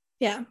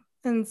 Yeah.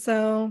 And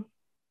so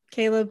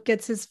Caleb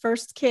gets his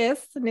first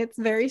kiss, and it's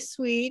very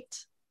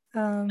sweet.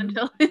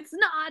 Until it's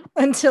not.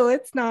 Until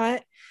it's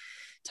not.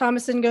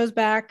 Thomasin goes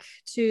back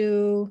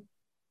to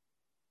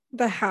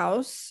the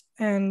house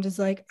and is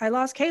like, I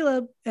lost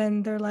Caleb.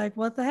 And they're like,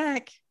 what the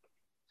heck?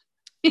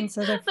 And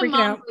so they're freaking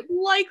out. Like,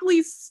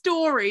 likely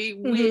story.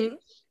 Mm-hmm.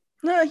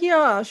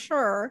 Yeah,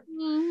 sure.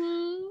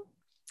 Mm-hmm.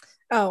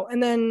 Oh,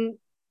 and then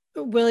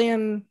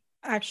William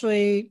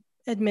actually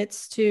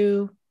admits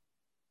to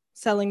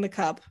selling the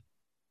cup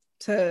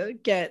to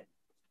get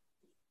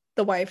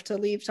the wife to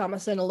leave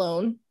Thomasin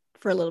alone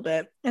for a little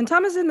bit. And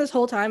Thomasin this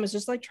whole time is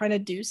just like trying to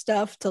do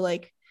stuff to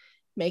like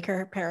make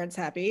her parents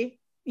happy.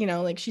 You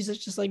know, like she's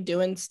just like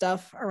doing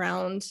stuff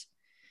around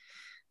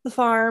the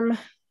farm.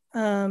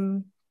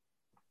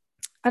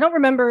 I don't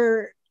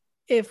remember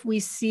if we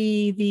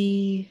see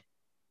the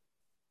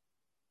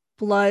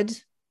blood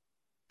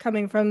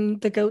coming from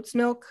the goat's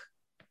milk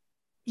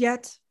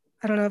yet.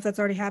 I don't know if that's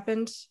already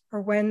happened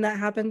or when that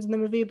happens in the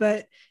movie,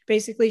 but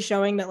basically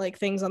showing that like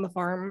things on the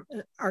farm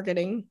are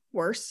getting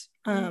worse.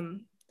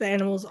 The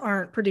animals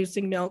aren't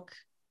producing milk.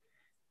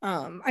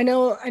 I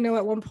know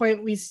at one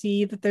point we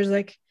see that there's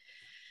like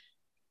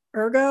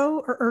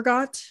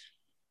ergot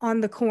on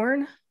the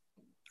corn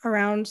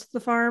around the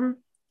farm.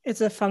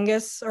 It's a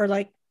fungus or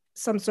like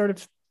some sort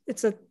of,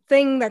 it's a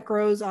thing that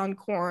grows on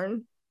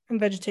corn and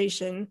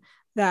vegetation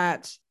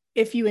that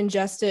if you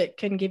ingest it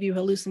can give you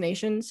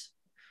hallucinations.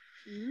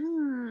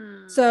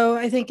 So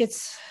I think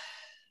it's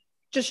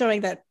just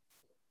showing that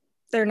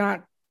they're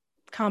not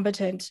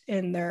competent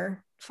in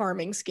their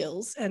farming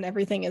skills, and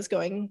everything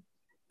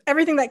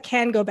that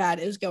can go bad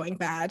is going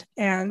bad.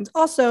 And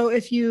also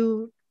if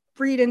you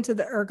read into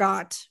the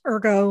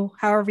ergo,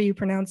 however you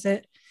pronounce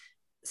it,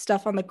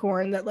 stuff on the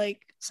corn, that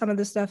like some of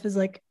the stuff is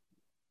like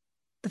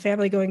the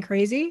family going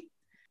crazy.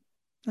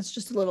 That's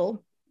just a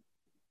little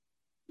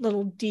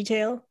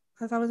detail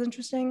I thought was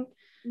interesting.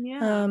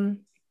 Yeah.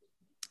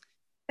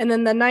 And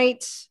then that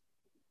night,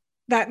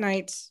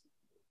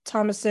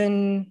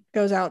 Thomasin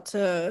goes out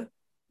to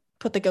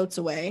put the goats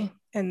away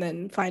and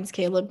then finds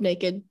Caleb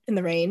naked in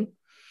the rain.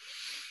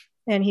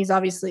 And he's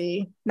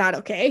obviously not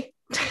okay.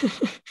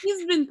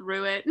 He's been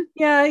through it.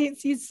 Yeah,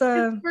 he's his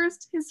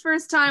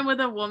first time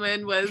with a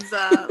woman was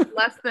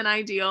less than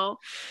ideal.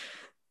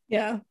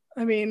 Yeah,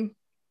 I mean,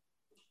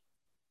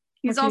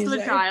 he's also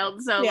a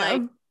child, so yeah.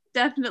 Like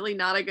definitely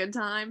not a good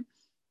time.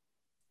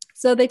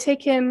 So they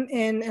take him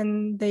in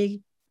and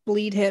they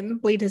bleed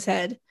his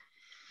head,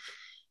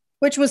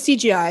 which was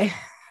CGI.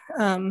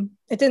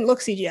 It didn't look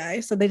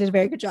CGI, so they did a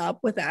very good job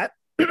with that.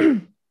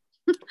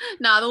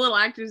 Nah, the little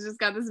actor's just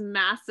got this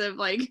massive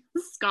like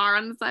scar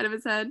on the side of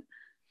his head.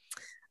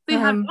 They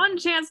had one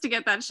chance to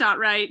get that shot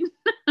right.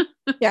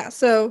 Yeah,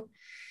 so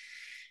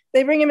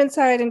they bring him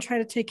inside and try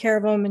to take care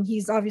of him, and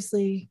he's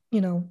obviously,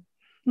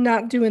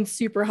 not doing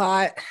super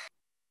hot.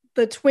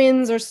 The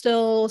twins are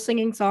still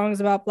singing songs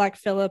about Black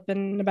Phillip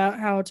and about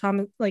how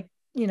Tom, like,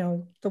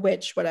 the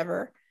witch,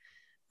 whatever.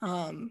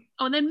 And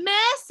then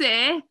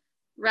Mercy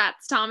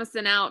rats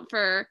Thomasin out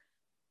for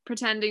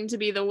pretending to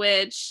be the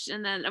witch,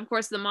 and then of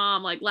course the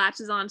mom like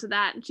latches onto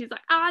that and she's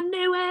like, I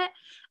knew it.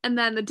 And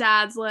then the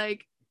dad's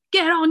like,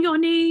 get on your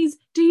knees,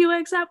 do you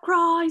accept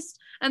Christ?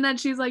 And then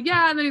she's like,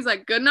 yeah. And then he's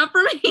like, good enough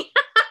for me.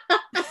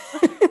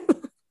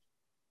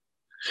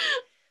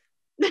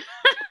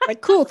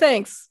 Like, cool,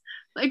 thanks.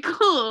 Like,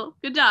 cool,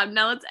 good job,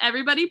 now let's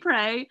everybody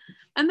pray.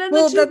 And then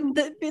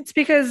it's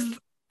because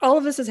all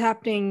of this is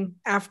happening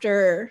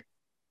after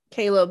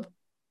Caleb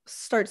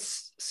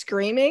starts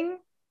screaming.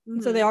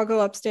 Mm-hmm. So they all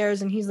go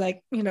upstairs and he's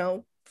like,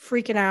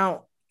 freaking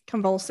out,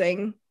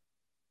 convulsing.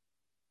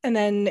 And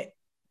then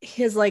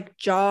his like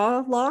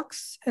jaw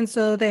locks. And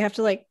so they have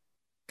to like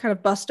kind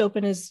of bust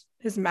open his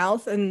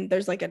mouth. And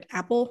there's like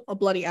a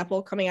bloody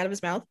apple coming out of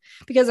his mouth.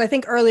 Because I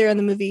think earlier in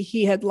the movie,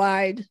 he had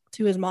lied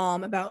to his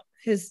mom about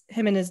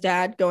him and his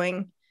dad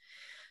going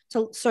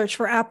to search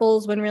for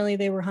apples when really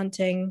they were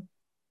hunting.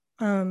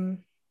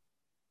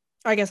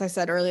 I guess I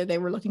said earlier they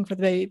were looking for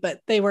the baby,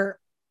 but they were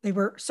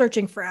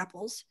searching for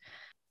apples,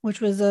 which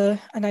was a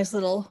nice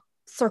little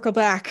circle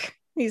back.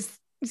 He's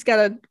got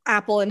an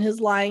apple in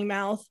his lying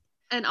mouth.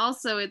 And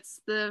also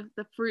it's the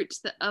fruit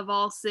of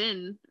all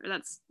sin, or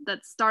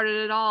that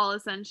started it all,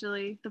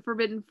 essentially, the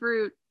forbidden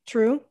fruit.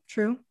 True.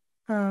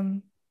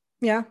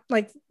 Yeah,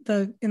 like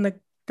in the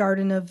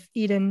Garden of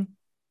Eden,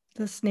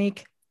 the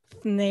snake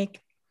the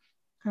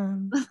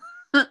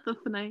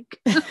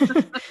snake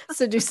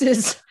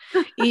seduces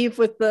Eve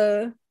with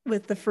the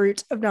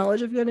fruit of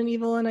knowledge of good and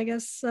evil, and I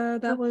guess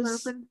that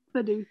was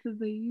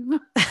seduces Eve.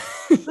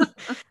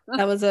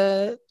 That was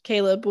a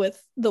Caleb with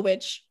the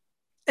witch.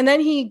 And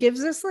then he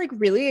gives this like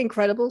really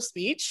incredible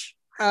speech.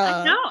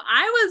 I know.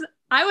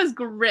 I was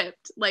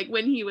gripped like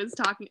when he was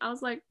talking. I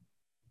was like,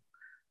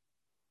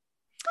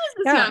 who is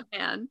this young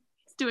man?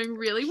 He's doing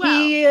really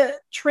well.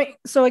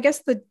 So I guess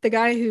the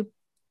guy who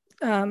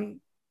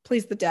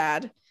plays the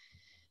dad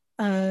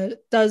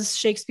does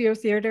Shakespeare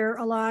theater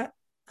a lot.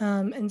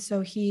 And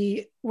so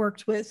he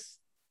worked with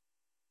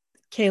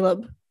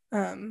Caleb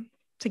to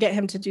get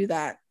him to do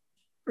that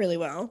really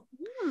well.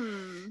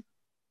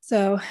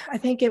 So I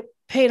think it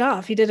paid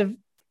off. He did a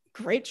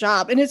great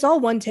job. And it's all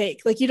one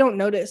take. Like, you don't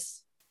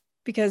notice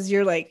because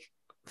you're like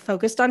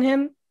focused on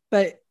him,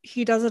 but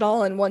he does it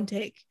all in one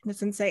take. And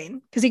it's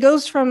insane. Because he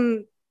goes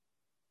from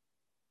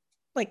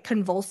like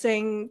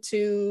convulsing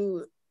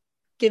to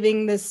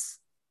giving this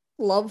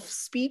love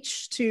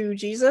speech to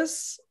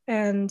Jesus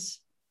and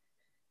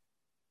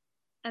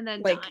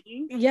then like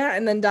dying. Yeah,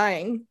 and then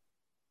dying.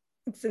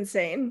 It's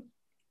insane.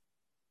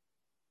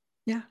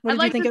 Yeah. What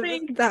did you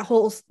think of that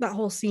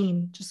whole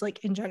scene, just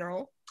like in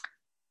general?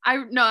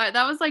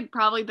 That was like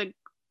probably the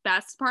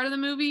best part of the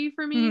movie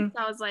for me. Mhm.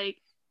 I was like,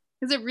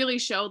 because it really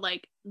showed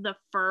like the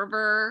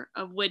fervor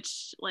of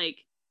which like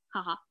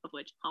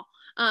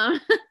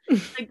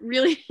like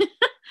really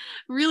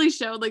really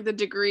showed like the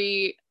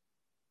degree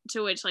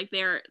to which like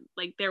they're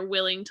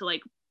willing to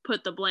like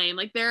put the blame,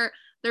 like they're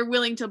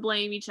willing to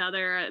blame each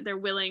other, they're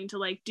willing to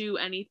like do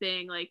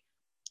anything, like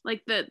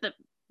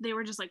they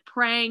were just like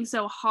praying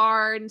so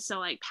hard and so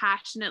like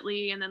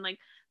passionately, and then like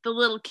the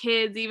little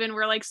kids even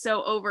were like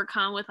so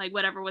overcome with like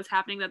whatever was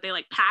happening that they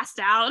like passed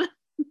out.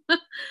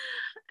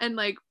 And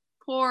like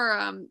poor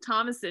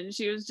Thomasin,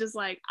 she was just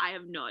like, I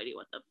have no idea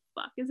what the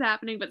fuck is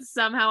happening, but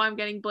somehow I'm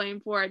getting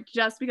blamed for it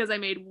just because I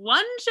made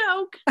one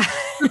joke.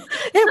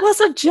 It was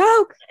a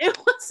joke. It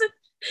wasn't.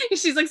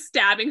 She's like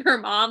stabbing her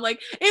mom,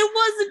 like, it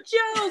was a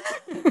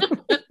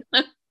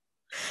joke.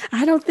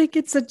 I don't think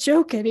it's a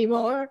joke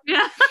anymore.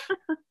 Yeah.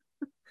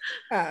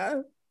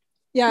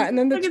 Yeah, and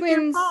then the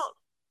twins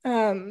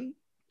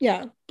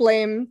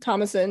blame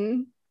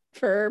Thomasin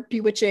for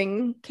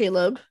bewitching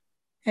Caleb,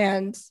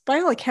 and by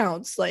all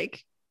accounts,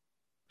 like,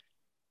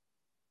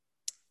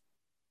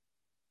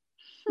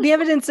 the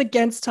evidence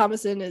against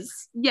Thomasin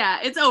is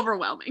it's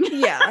overwhelming.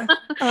 Yeah.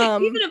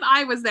 Even if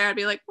I was there, I'd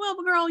be like,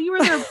 well, girl, you were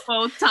there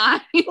both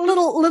times.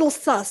 little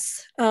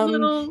sus.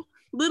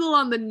 Little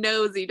on the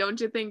nosy,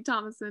 don't you think,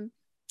 Thomasin?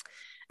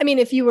 I mean,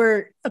 if you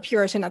were a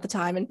Puritan at the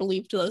time and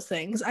believed those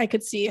things, I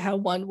could see how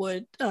one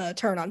would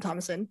turn on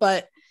Thomasin.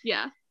 But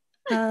yeah.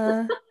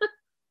 And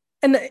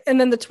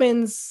then the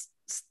twins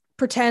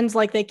pretend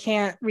like they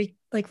can't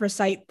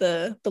recite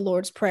the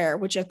Lord's Prayer,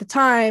 which at the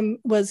time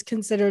was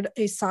considered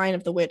a sign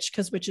of the witch,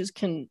 because witches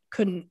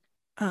couldn't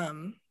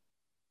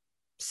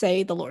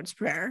say the Lord's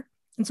Prayer,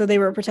 and so they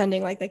were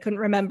pretending like they couldn't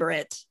remember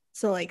it,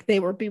 so like they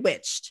were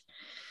bewitched,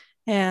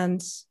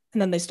 and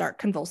then they start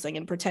convulsing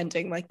and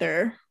pretending like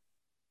they're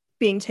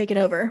being taken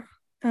over.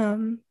 I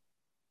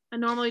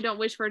normally don't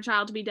wish for a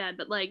child to be dead,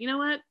 but like, you know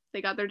what,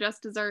 they got their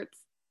just desserts.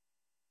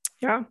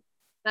 Yeah,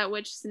 that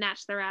witch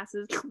snatched their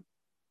asses.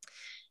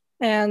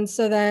 And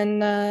so then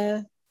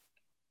the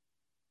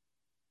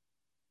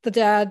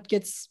dad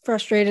gets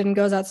frustrated and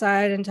goes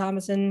outside, and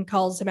Thomasin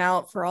calls him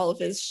out for all of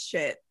his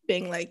shit,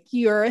 being like,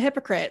 you're a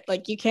hypocrite.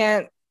 Like,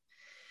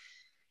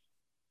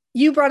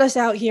 you brought us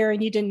out here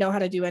and you didn't know how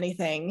to do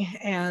anything.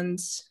 And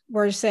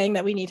we're saying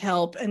that we need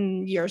help,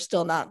 and you're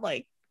still not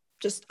like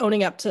just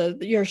owning up to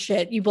your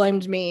shit. You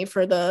blamed me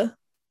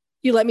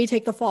you let me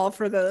take the fall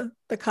for the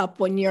cup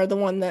when you're the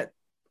one that,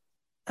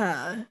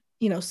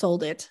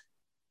 sold it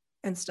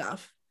and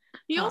stuff.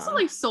 He also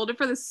like sold it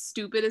for the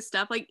stupidest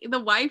stuff. Like, the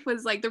wife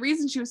was like, the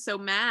reason she was so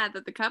mad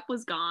that the cup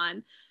was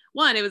gone,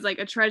 one, it was like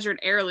a treasured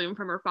heirloom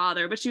from her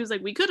father, but she was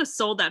like, we could have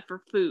sold that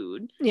for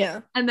food.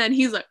 Yeah. And then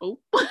he's like, oh,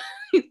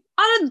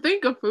 I didn't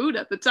think of food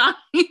at the time.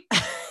 He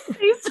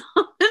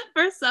sold it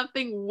for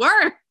something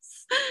worse,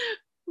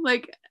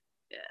 like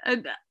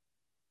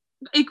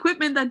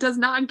equipment that does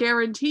not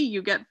guarantee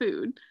you get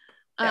food.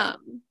 Yeah.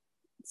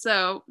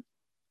 So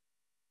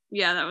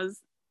yeah, that was,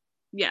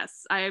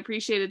 yes, I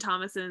appreciated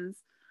Thomasin's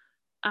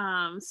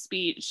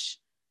speech.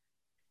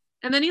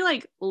 And then he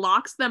like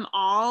locks them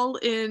all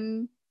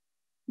in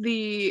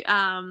the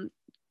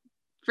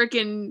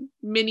freaking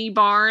mini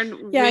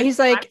barn. Yeah, he's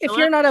like, if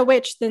you're not a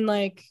witch, then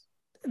like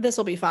this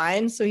will be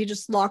fine. So he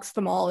just locks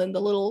them all in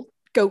the little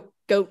goat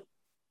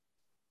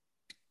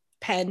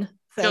pen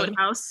thing. Goat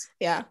house.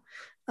 Yeah.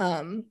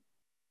 And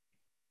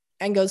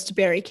goes to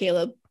bury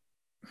Caleb.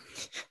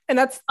 And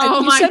that's,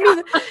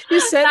 you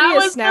sent me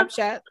a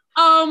Snapchat.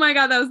 Oh my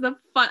God, that was the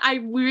fun. I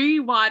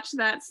rewatched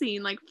that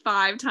scene like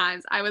 5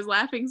 times. I was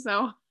laughing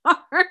so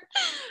hard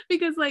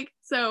because like,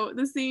 so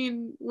the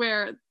scene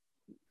where,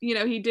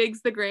 he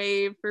digs the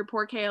grave for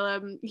poor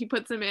Caleb, he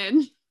puts him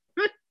in.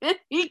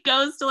 He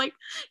turns to like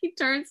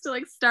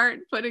start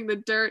putting the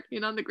dirt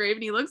in on the grave,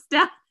 and he looks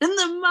down, and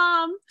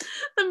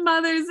the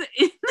mother's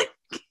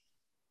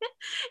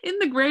in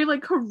the grave,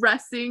 like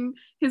caressing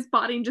his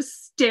body and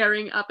just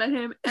staring up at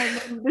him. And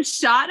then the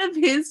shot of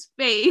his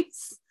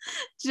face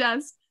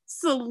just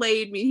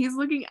slayed me. He's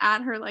looking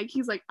at her like,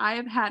 he's like, I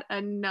have had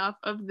enough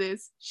of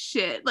this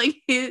shit. Like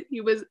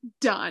he was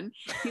done.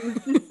 He was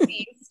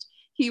deceased.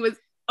 He was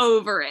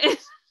over it.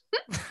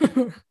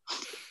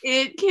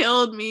 It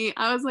killed me.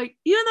 I was like,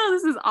 even though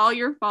this is all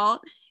your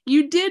fault,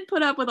 you did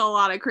put up with a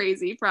lot of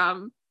crazy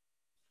from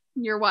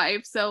your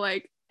wife. So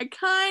like, I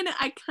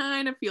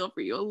kind of feel for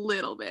you a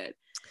little bit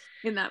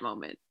in that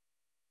moment.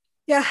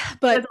 Yeah,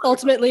 but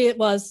ultimately it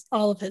was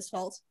all of his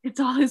fault. It's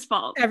all his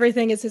fault.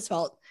 Everything is his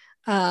fault.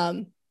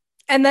 And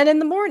And then in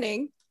the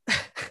morning,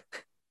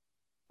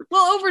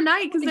 well,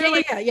 overnight, because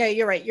they're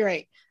you're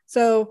right.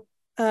 So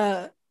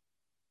the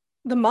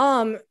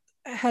mom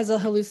has a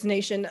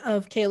hallucination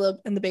of Caleb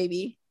and the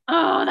baby.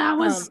 Oh, that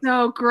was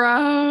so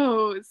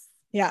gross.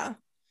 Yeah.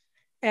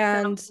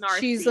 And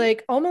she's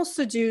like almost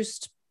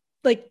seduced,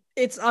 like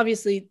it's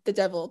obviously the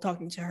devil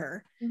talking to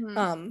her.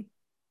 Mm-hmm.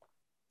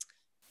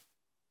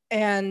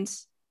 And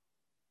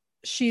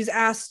she's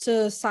asked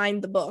to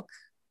sign the book,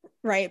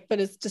 right? But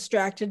it's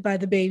distracted by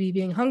the baby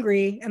being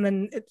hungry, and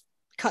then it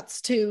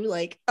cuts to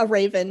like a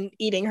raven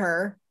eating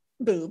her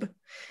boob,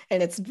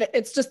 and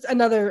it's just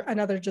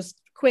another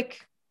just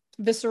quick,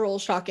 visceral,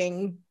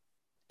 shocking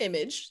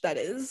image that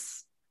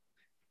is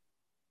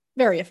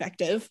very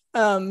effective.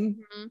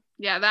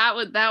 Yeah, that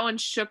one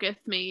shooketh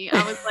me.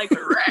 I was like,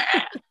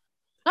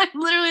 I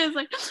literally was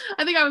like,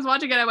 I think I was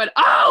watching it. I went,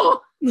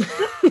 oh,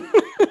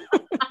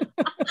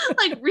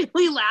 like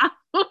really loud.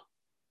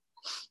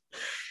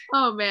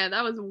 Oh man,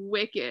 that was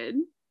wicked.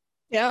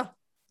 Yeah.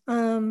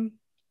 And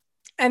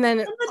then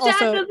the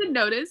dad doesn't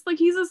notice. Like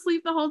he's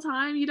asleep the whole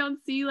time. You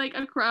don't see like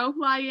a crow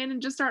fly in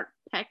and just start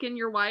pecking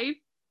your wife.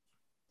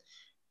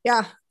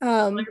 Yeah.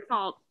 Like it's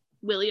called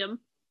William.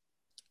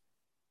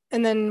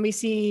 And then we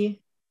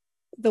see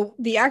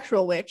the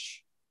actual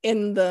witch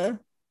in the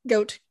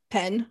goat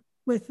pen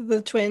with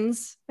the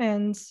twins,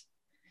 and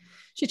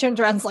she turns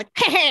around and is like,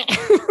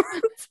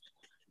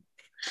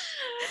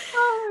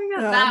 oh my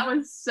god, that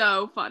was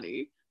so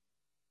funny.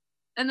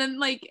 And then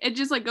like it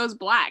just like goes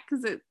black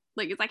because it's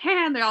like,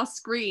 hey, and they all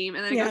scream,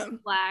 and then it goes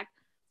black.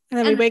 And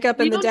then we wake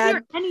up and the dad,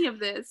 hear any of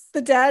this.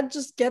 The dad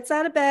just gets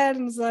out of bed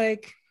and is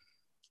like,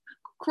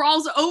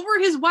 crawls over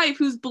his wife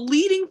who's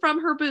bleeding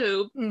from her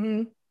boob.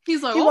 Mm-hmm.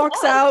 He's like, he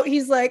walks out.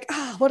 He's like,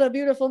 oh, what a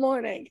beautiful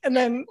morning. And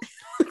then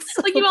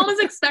like you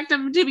almost expect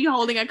him to be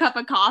holding a cup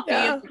of coffee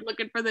and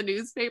looking for the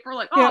newspaper,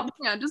 like, oh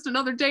man, just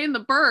another day in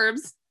the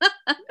burbs.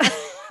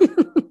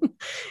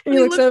 And he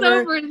looks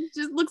over and it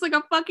just looks like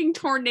a fucking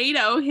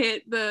tornado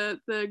hit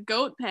the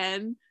goat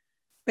pen.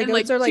 The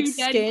goats are like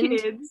skinned.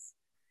 Kids.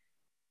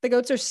 The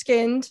goats are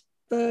skinned.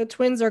 The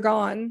twins are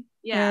gone.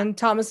 Yeah. And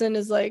Thomasin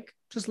is like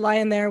just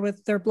lying there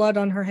with their blood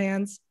on her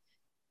hands.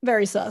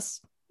 Very sus.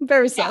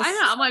 Very sus. Yeah, I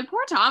know. I'm like,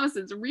 poor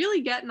Thomasin's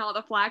really getting all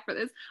the flack for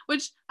this,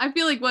 which I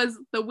feel like was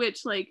the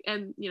witch, like,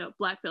 and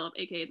Black Phillip,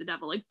 aka the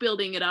devil, like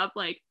building it up,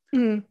 like,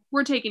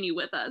 we're taking you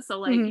with us. So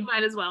like you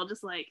might as well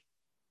just like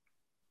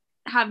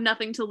have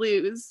nothing to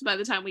lose by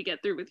the time we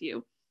get through with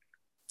you.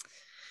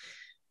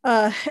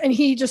 And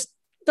he just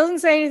doesn't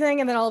say anything,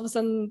 and then all of a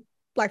sudden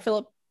Black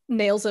Phillip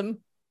nails him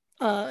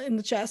in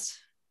the chest.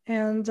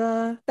 And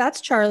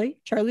that's Charlie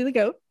the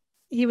goat.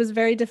 He was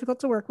very difficult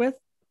to work with,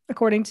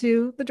 according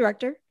to the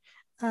director.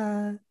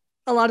 A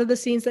lot of the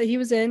scenes that he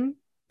was in,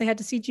 they had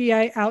to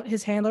CGI out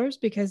his handlers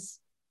because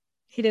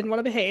he didn't want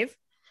to behave.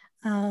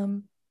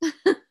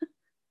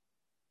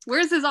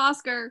 Where's his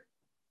Oscar?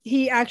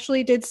 He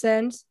actually did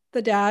send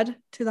the dad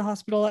to the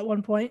hospital at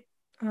one point.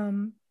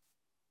 But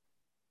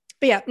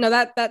yeah, no,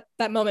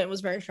 that moment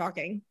was very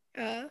shocking.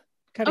 When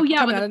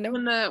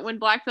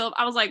Black Phillip,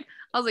 I was like,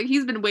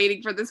 he's been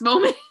waiting for this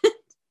moment.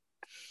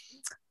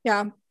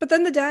 Yeah, but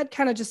then the dad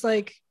kind of just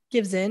like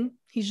gives in.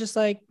 He's just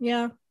like,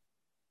 yeah,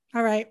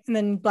 all right. And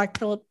then Black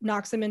Phillip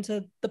knocks him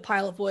into the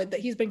pile of wood that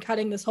he's been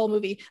cutting this whole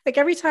movie. Like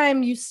every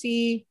time you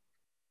see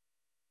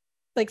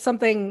like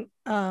something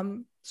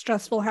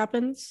stressful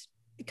happens,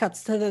 it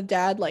cuts to the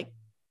dad like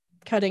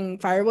cutting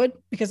firewood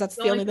because that's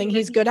the only thing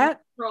he's good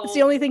at. It's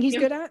the only thing he's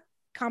good at,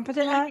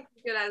 competent at.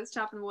 Good at is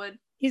chopping wood.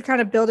 He's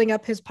kind of building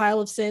up his pile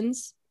of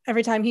sins.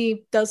 Every time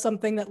he does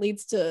something that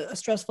leads to a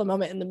stressful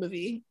moment in the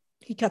movie,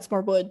 he cuts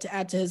more wood to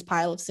add to his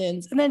pile of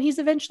sins, and then he's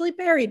eventually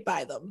buried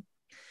by them.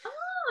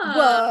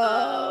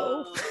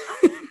 Oh.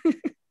 Whoa.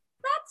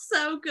 That's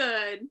so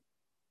good.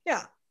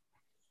 Yeah.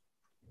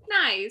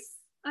 Nice.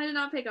 I did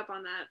not pick up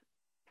on that.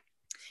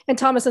 And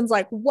Thomasin's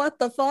like, what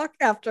the fuck?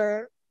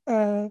 After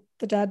the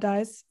dad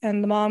dies,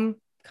 and the mom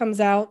comes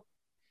out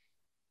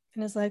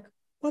and is like,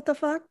 what the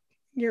fuck?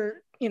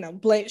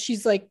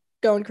 She's like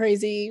going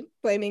crazy,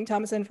 blaming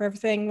Thomasin for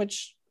everything,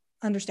 which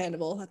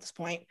understandable at this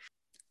point.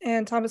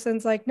 And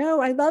Thomasin's like,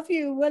 no, I love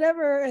you,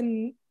 whatever.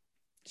 And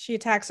she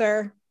attacks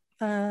her,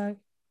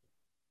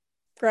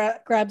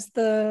 grabs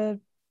the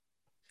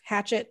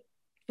hatchet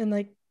and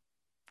like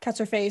cuts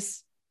her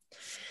face,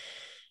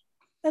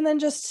 and then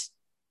just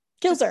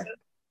kills her.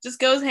 Just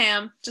goes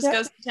ham.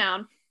 Goes to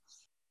town.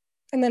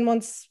 And then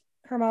once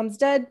her mom's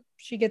dead,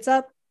 she gets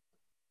up.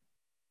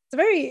 It's a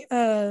very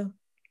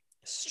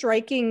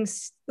striking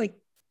like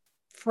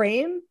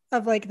frame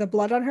of like the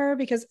blood on her,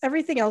 because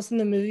everything else in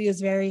the movie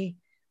is very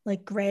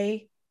like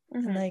gray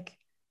and like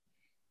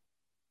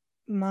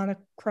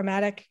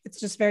monochromatic. It's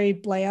just very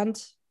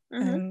bland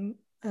and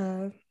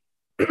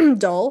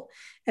dull.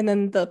 And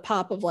then the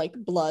pop of like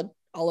blood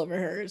all over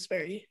her is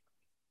very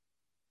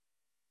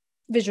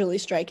visually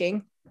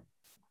striking.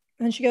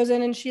 And then she goes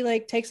in and she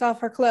like takes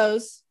off her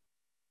clothes.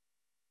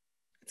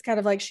 It's kind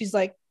of like she's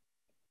like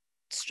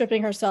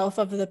stripping herself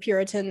of the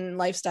Puritan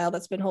lifestyle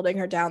that's been holding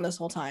her down this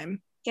whole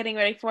time. Getting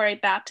ready for a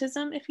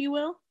baptism, if you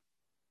will.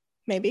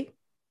 Maybe.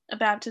 A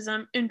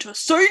baptism into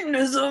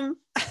Satanism.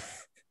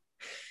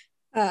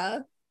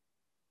 Yeah,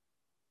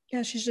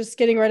 she's just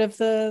getting rid of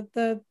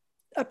the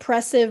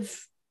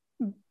oppressive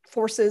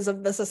forces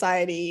of the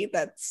society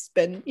that's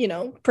been,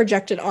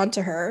 projected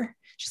onto her.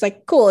 She's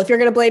like, cool, if you're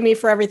gonna blame me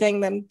for everything,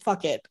 then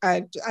fuck it.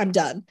 I'm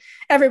done.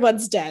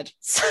 Everyone's dead.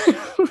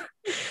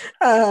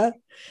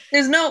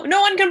 There's no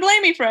one can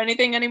blame me for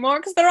anything anymore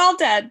because they're all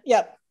dead.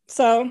 Yep.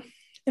 So,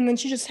 and then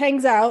she just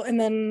hangs out, and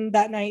then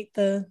that night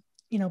the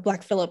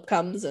Black Phillip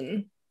comes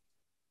and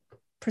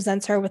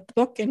presents her with the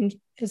book and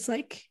is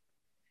like,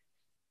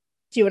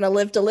 do you want to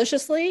live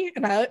deliciously?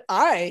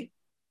 And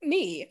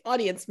me,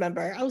 audience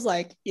member, I was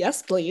like,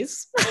 yes,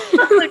 please.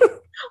 I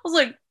was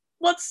like,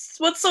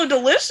 what's so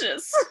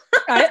delicious?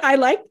 I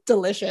like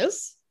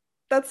delicious.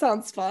 That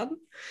sounds fun.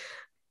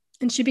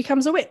 And she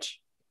becomes a witch.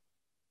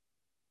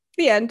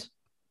 The end.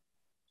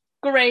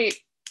 Great.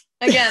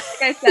 Again,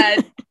 like I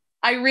said,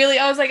 I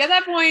was like, at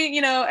that point,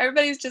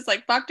 everybody's just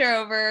like fucked her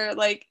over.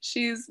 Like,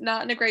 she's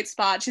not in a great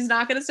spot. She's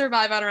not going to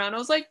survive on her own. I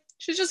was like,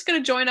 she's just going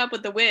to join up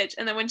with the witch.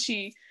 And then when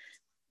she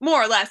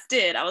more or less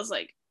did, I was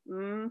like,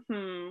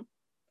 oh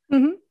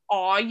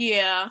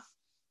yeah.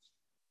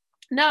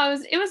 No,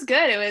 it was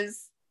good. It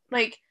was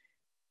like,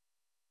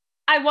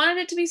 I wanted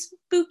it to be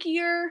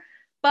spookier,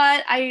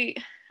 but I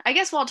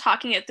guess while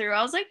talking it through,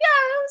 I was like, yeah,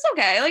 it was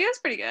okay. Like, it was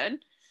pretty good.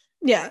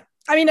 Yeah.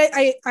 I mean,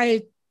 I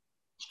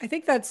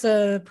think that's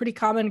a pretty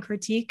common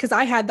critique, because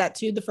I had that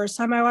too the first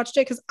time I watched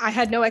it, because I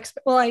had no I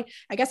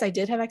guess I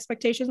did have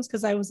expectations,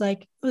 because I was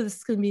like, oh, this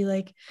is gonna be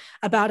like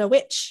about a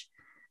witch,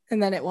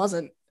 and then it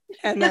wasn't.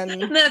 And then,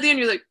 and then at the end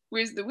you're like,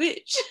 where's the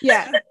witch?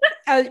 Yeah.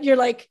 You're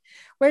like,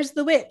 where's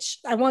the witch?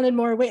 I wanted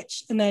more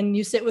witch. And then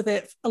you sit with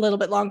it a little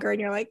bit longer and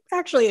you're like,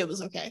 actually it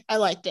was okay, I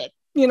liked it,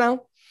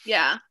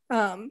 Yeah.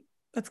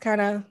 That's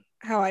kind of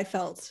how I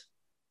felt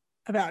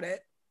about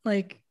it.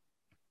 Like,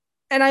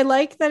 and I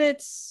like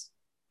that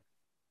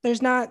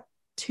there's not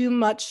too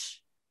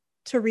much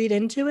to read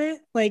into it.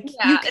 Like,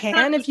 you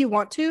can if you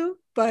want to,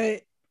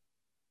 but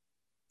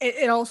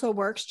it also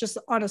works just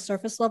on a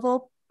surface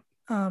level.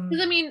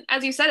 Because I mean,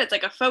 as you said, it's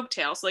like a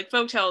folktale. So like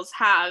folktales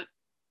have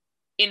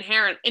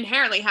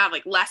inherently have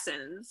like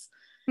lessons.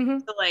 Mm-hmm.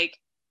 So like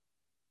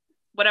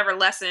whatever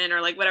lesson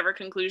or like whatever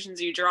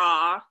conclusions you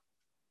draw,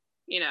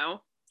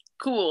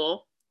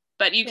 cool.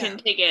 But you can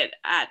take it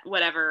at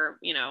whatever,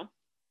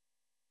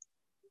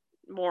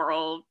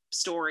 moral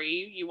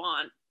story you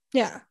want.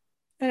 Yeah.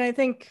 And I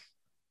think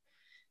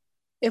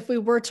if we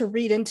were to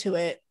read into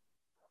it,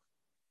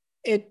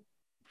 it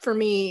for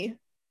me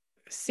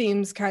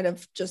seems kind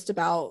of just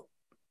about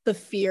the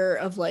fear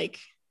of like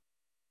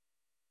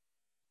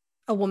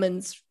a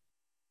woman's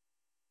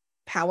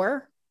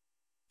power,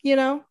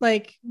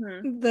 like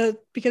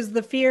because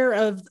the fear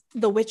of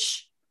the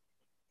witch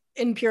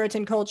in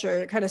Puritan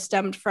culture kind of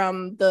stemmed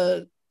from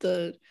the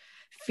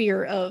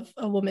fear of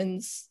a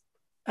woman's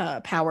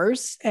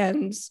powers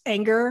and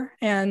anger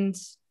and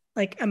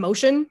like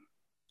emotion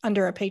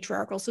under a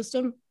patriarchal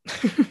system.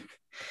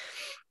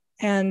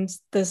 And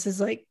this is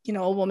like,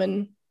 a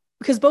woman,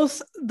 because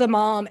both the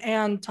mom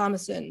and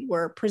Thomasin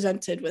were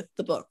presented with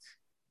the book,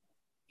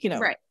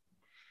 right.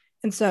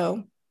 And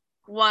so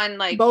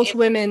both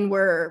women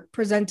were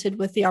presented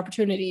with the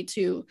opportunity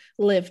to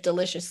live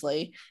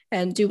deliciously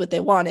and do what they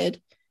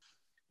wanted.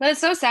 But it's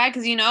so sad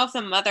because, if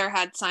the mother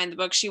had signed the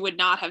book, she would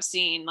not have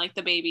seen like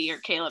the baby or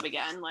Caleb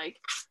again. Like,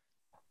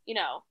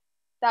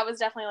 that was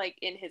definitely like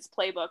in his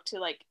playbook to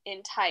like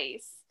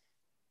entice.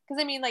 Because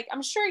I mean, like,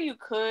 I'm sure you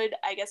could,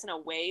 I guess in a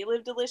way,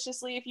 live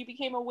deliciously if you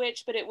became a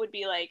witch, but it would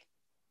be like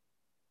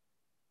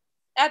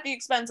at the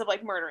expense of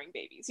like murdering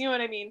babies. You know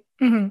what I mean?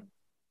 Mm-hmm.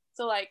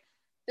 So like,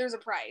 there's a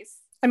price.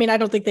 I mean, I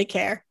don't think they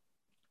care.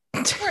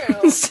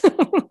 True.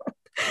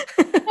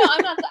 No,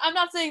 I'm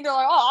not saying they're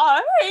like,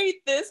 oh, I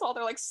hate this while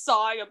they're like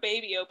sawing a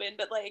baby open,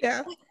 but like,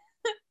 yeah.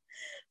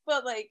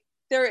 But like,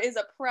 there is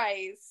a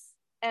price,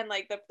 and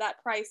like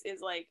that price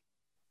is like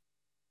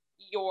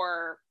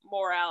your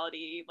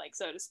morality, like,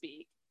 so to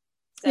speak.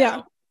 So,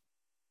 yeah.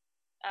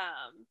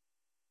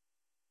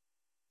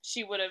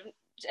 She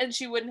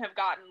wouldn't have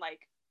gotten like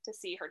to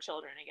see her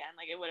children again.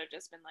 Like, it would have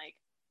just been like,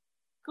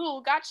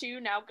 cool, got you,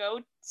 now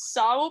go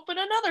saw open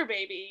another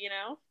baby,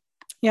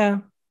 Yeah.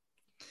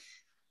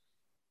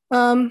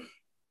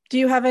 Do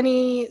you have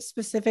any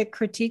specific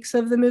critiques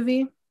of the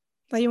movie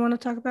that you want to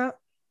talk about?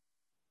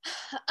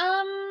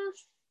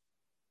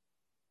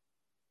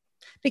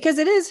 Because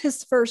it is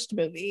his first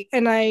movie,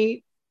 and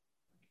I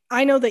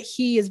know that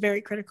he is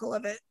very critical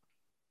of it,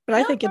 but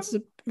I think it's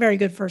a very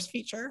good first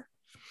feature.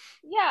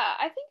 Yeah,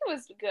 I think it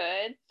was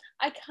good.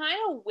 I kind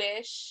of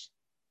wish,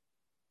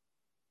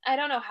 I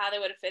don't know how they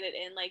would have fit it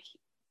in, like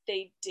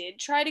they did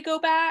try to go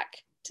back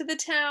to the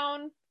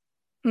town,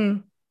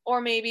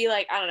 or maybe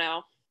like, I don't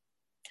know,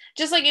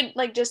 just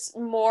like just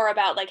more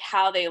about like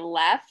how they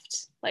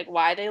left, like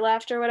why they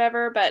left or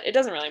whatever, but it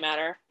doesn't really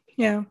matter.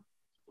 Yeah.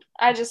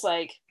 I just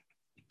like,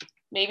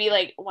 maybe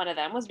like one of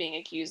them was being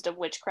accused of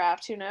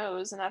witchcraft, who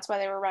knows, and that's why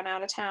they were run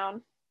out of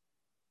town.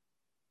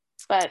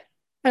 But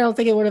I don't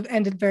think it would have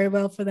ended very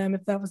well for them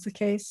if that was the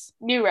case.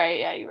 You're right.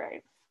 Yeah, you're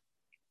right.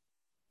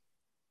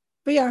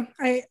 But yeah,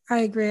 I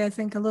agree. I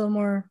think a little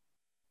more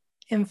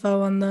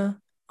info on the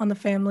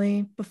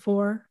family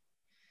before.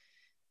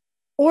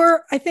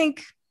 Or I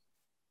think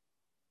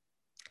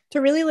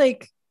to really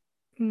like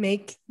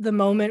make the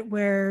moment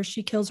where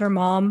she kills her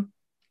mom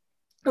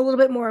a little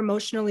bit more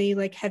emotionally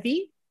like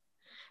heavy,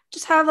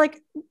 just have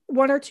like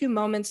one or two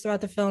moments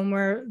throughout the film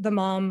where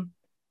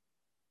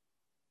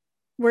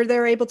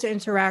they're able to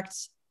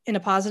interact in a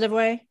positive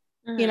way,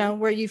 you know,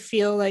 where you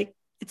feel like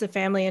it's a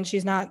family and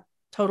she's not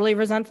totally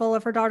resentful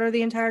of her daughter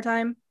the entire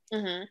time.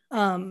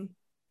 And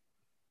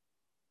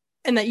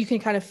that you can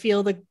kind of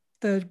feel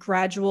the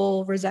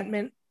gradual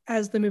resentment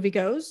as the movie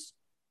goes.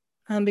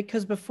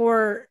 Because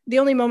before, the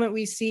only moment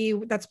we see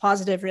that's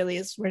positive really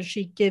is where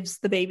she gives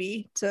the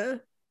baby to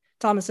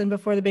Thomasin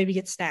before the baby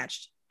gets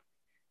snatched.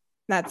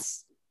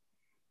 That's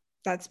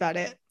about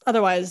it.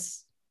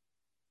 Otherwise,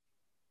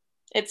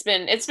 it's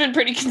been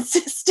pretty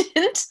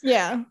consistent.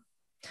 Yeah,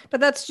 but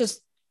that's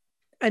just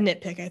a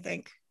nitpick, I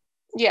think.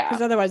 Yeah,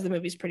 because otherwise the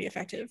movie's pretty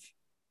effective.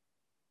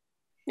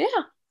 Yeah,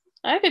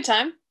 I had a good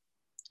time.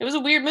 It was a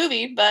weird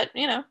movie, but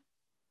you know, it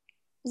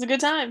was a good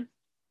time.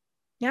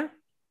 Yeah.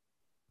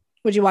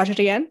 Would you watch it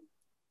again?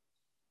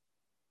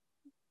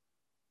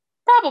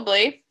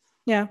 Probably.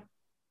 Yeah.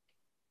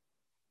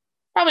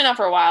 Probably not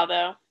for a while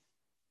though.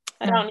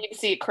 I don't need to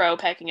see a crow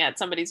pecking at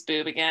somebody's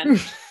boob again.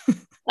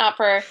 not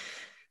for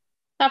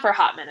a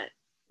hot minute.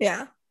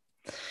 Yeah.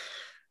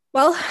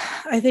 Well,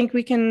 I think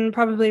we can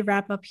probably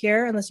wrap up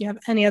here unless you have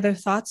any other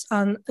thoughts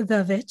on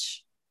The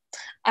Witch.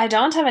 I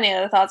don't have any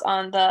other thoughts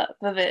on The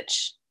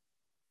Witch.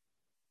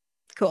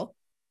 Cool.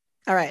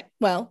 All right.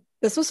 Well,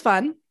 this was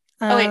fun.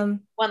 Wait,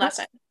 one last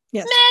time.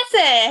 Yes.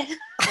 Messy.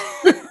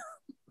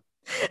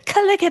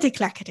 Clickety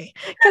clackety.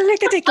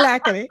 Clickety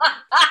clackety.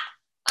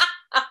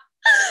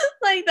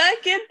 Like that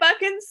kid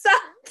fucking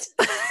sucked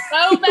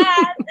so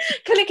bad.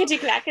 Clickety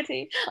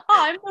clackety.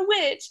 I'm the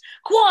witch.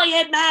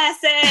 Quiet,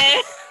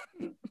 Massey.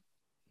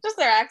 Just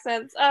their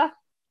accents.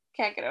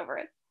 Can't get over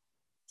it.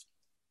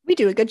 We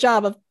do a good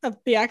job of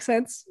the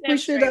accents. Damn we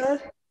should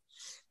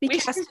be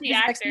cast should be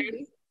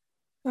actors.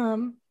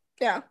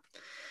 Yeah.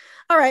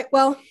 All right.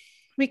 Well,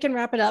 we can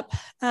wrap it up.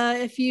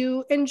 If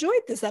you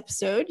enjoyed this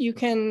episode, you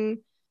can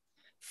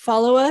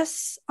follow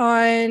us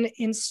on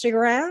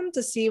Instagram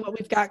to see what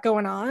we've got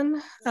going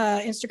on.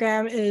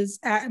 Instagram is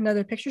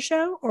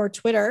 @AnotherPictureShow or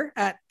Twitter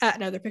at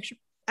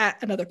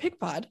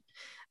 @AnotherPicPod.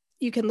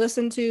 You can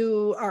listen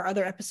to our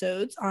other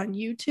episodes on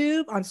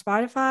YouTube, on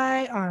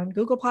Spotify, on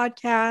Google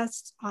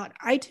Podcasts, on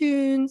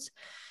iTunes.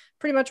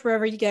 Pretty much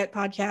wherever you get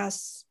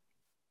podcasts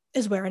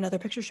is where Another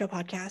Picture Show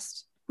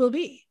podcast will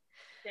be.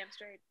 Damn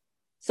straight.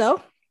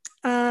 So,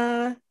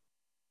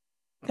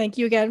 thank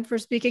you again for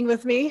speaking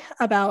with me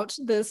about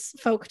this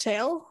folk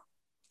tale.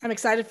 I'm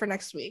excited for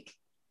next week.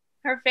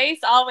 Her face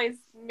always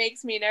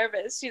makes me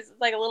nervous. She's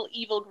like a little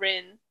evil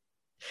grin.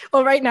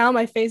 Well, right now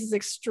my face is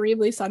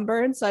extremely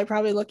sunburned, so I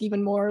probably look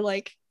even more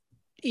like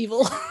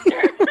evil.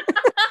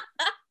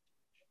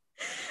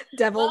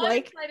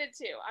 Devil-like. I'm excited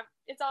too.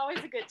 It's always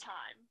a good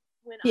time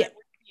when I'm with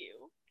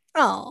you.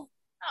 Oh.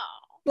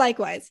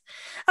 Likewise.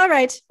 All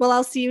right. Well,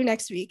 I'll see you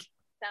next week.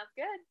 Sounds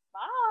good.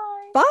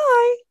 Bye.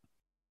 Bye.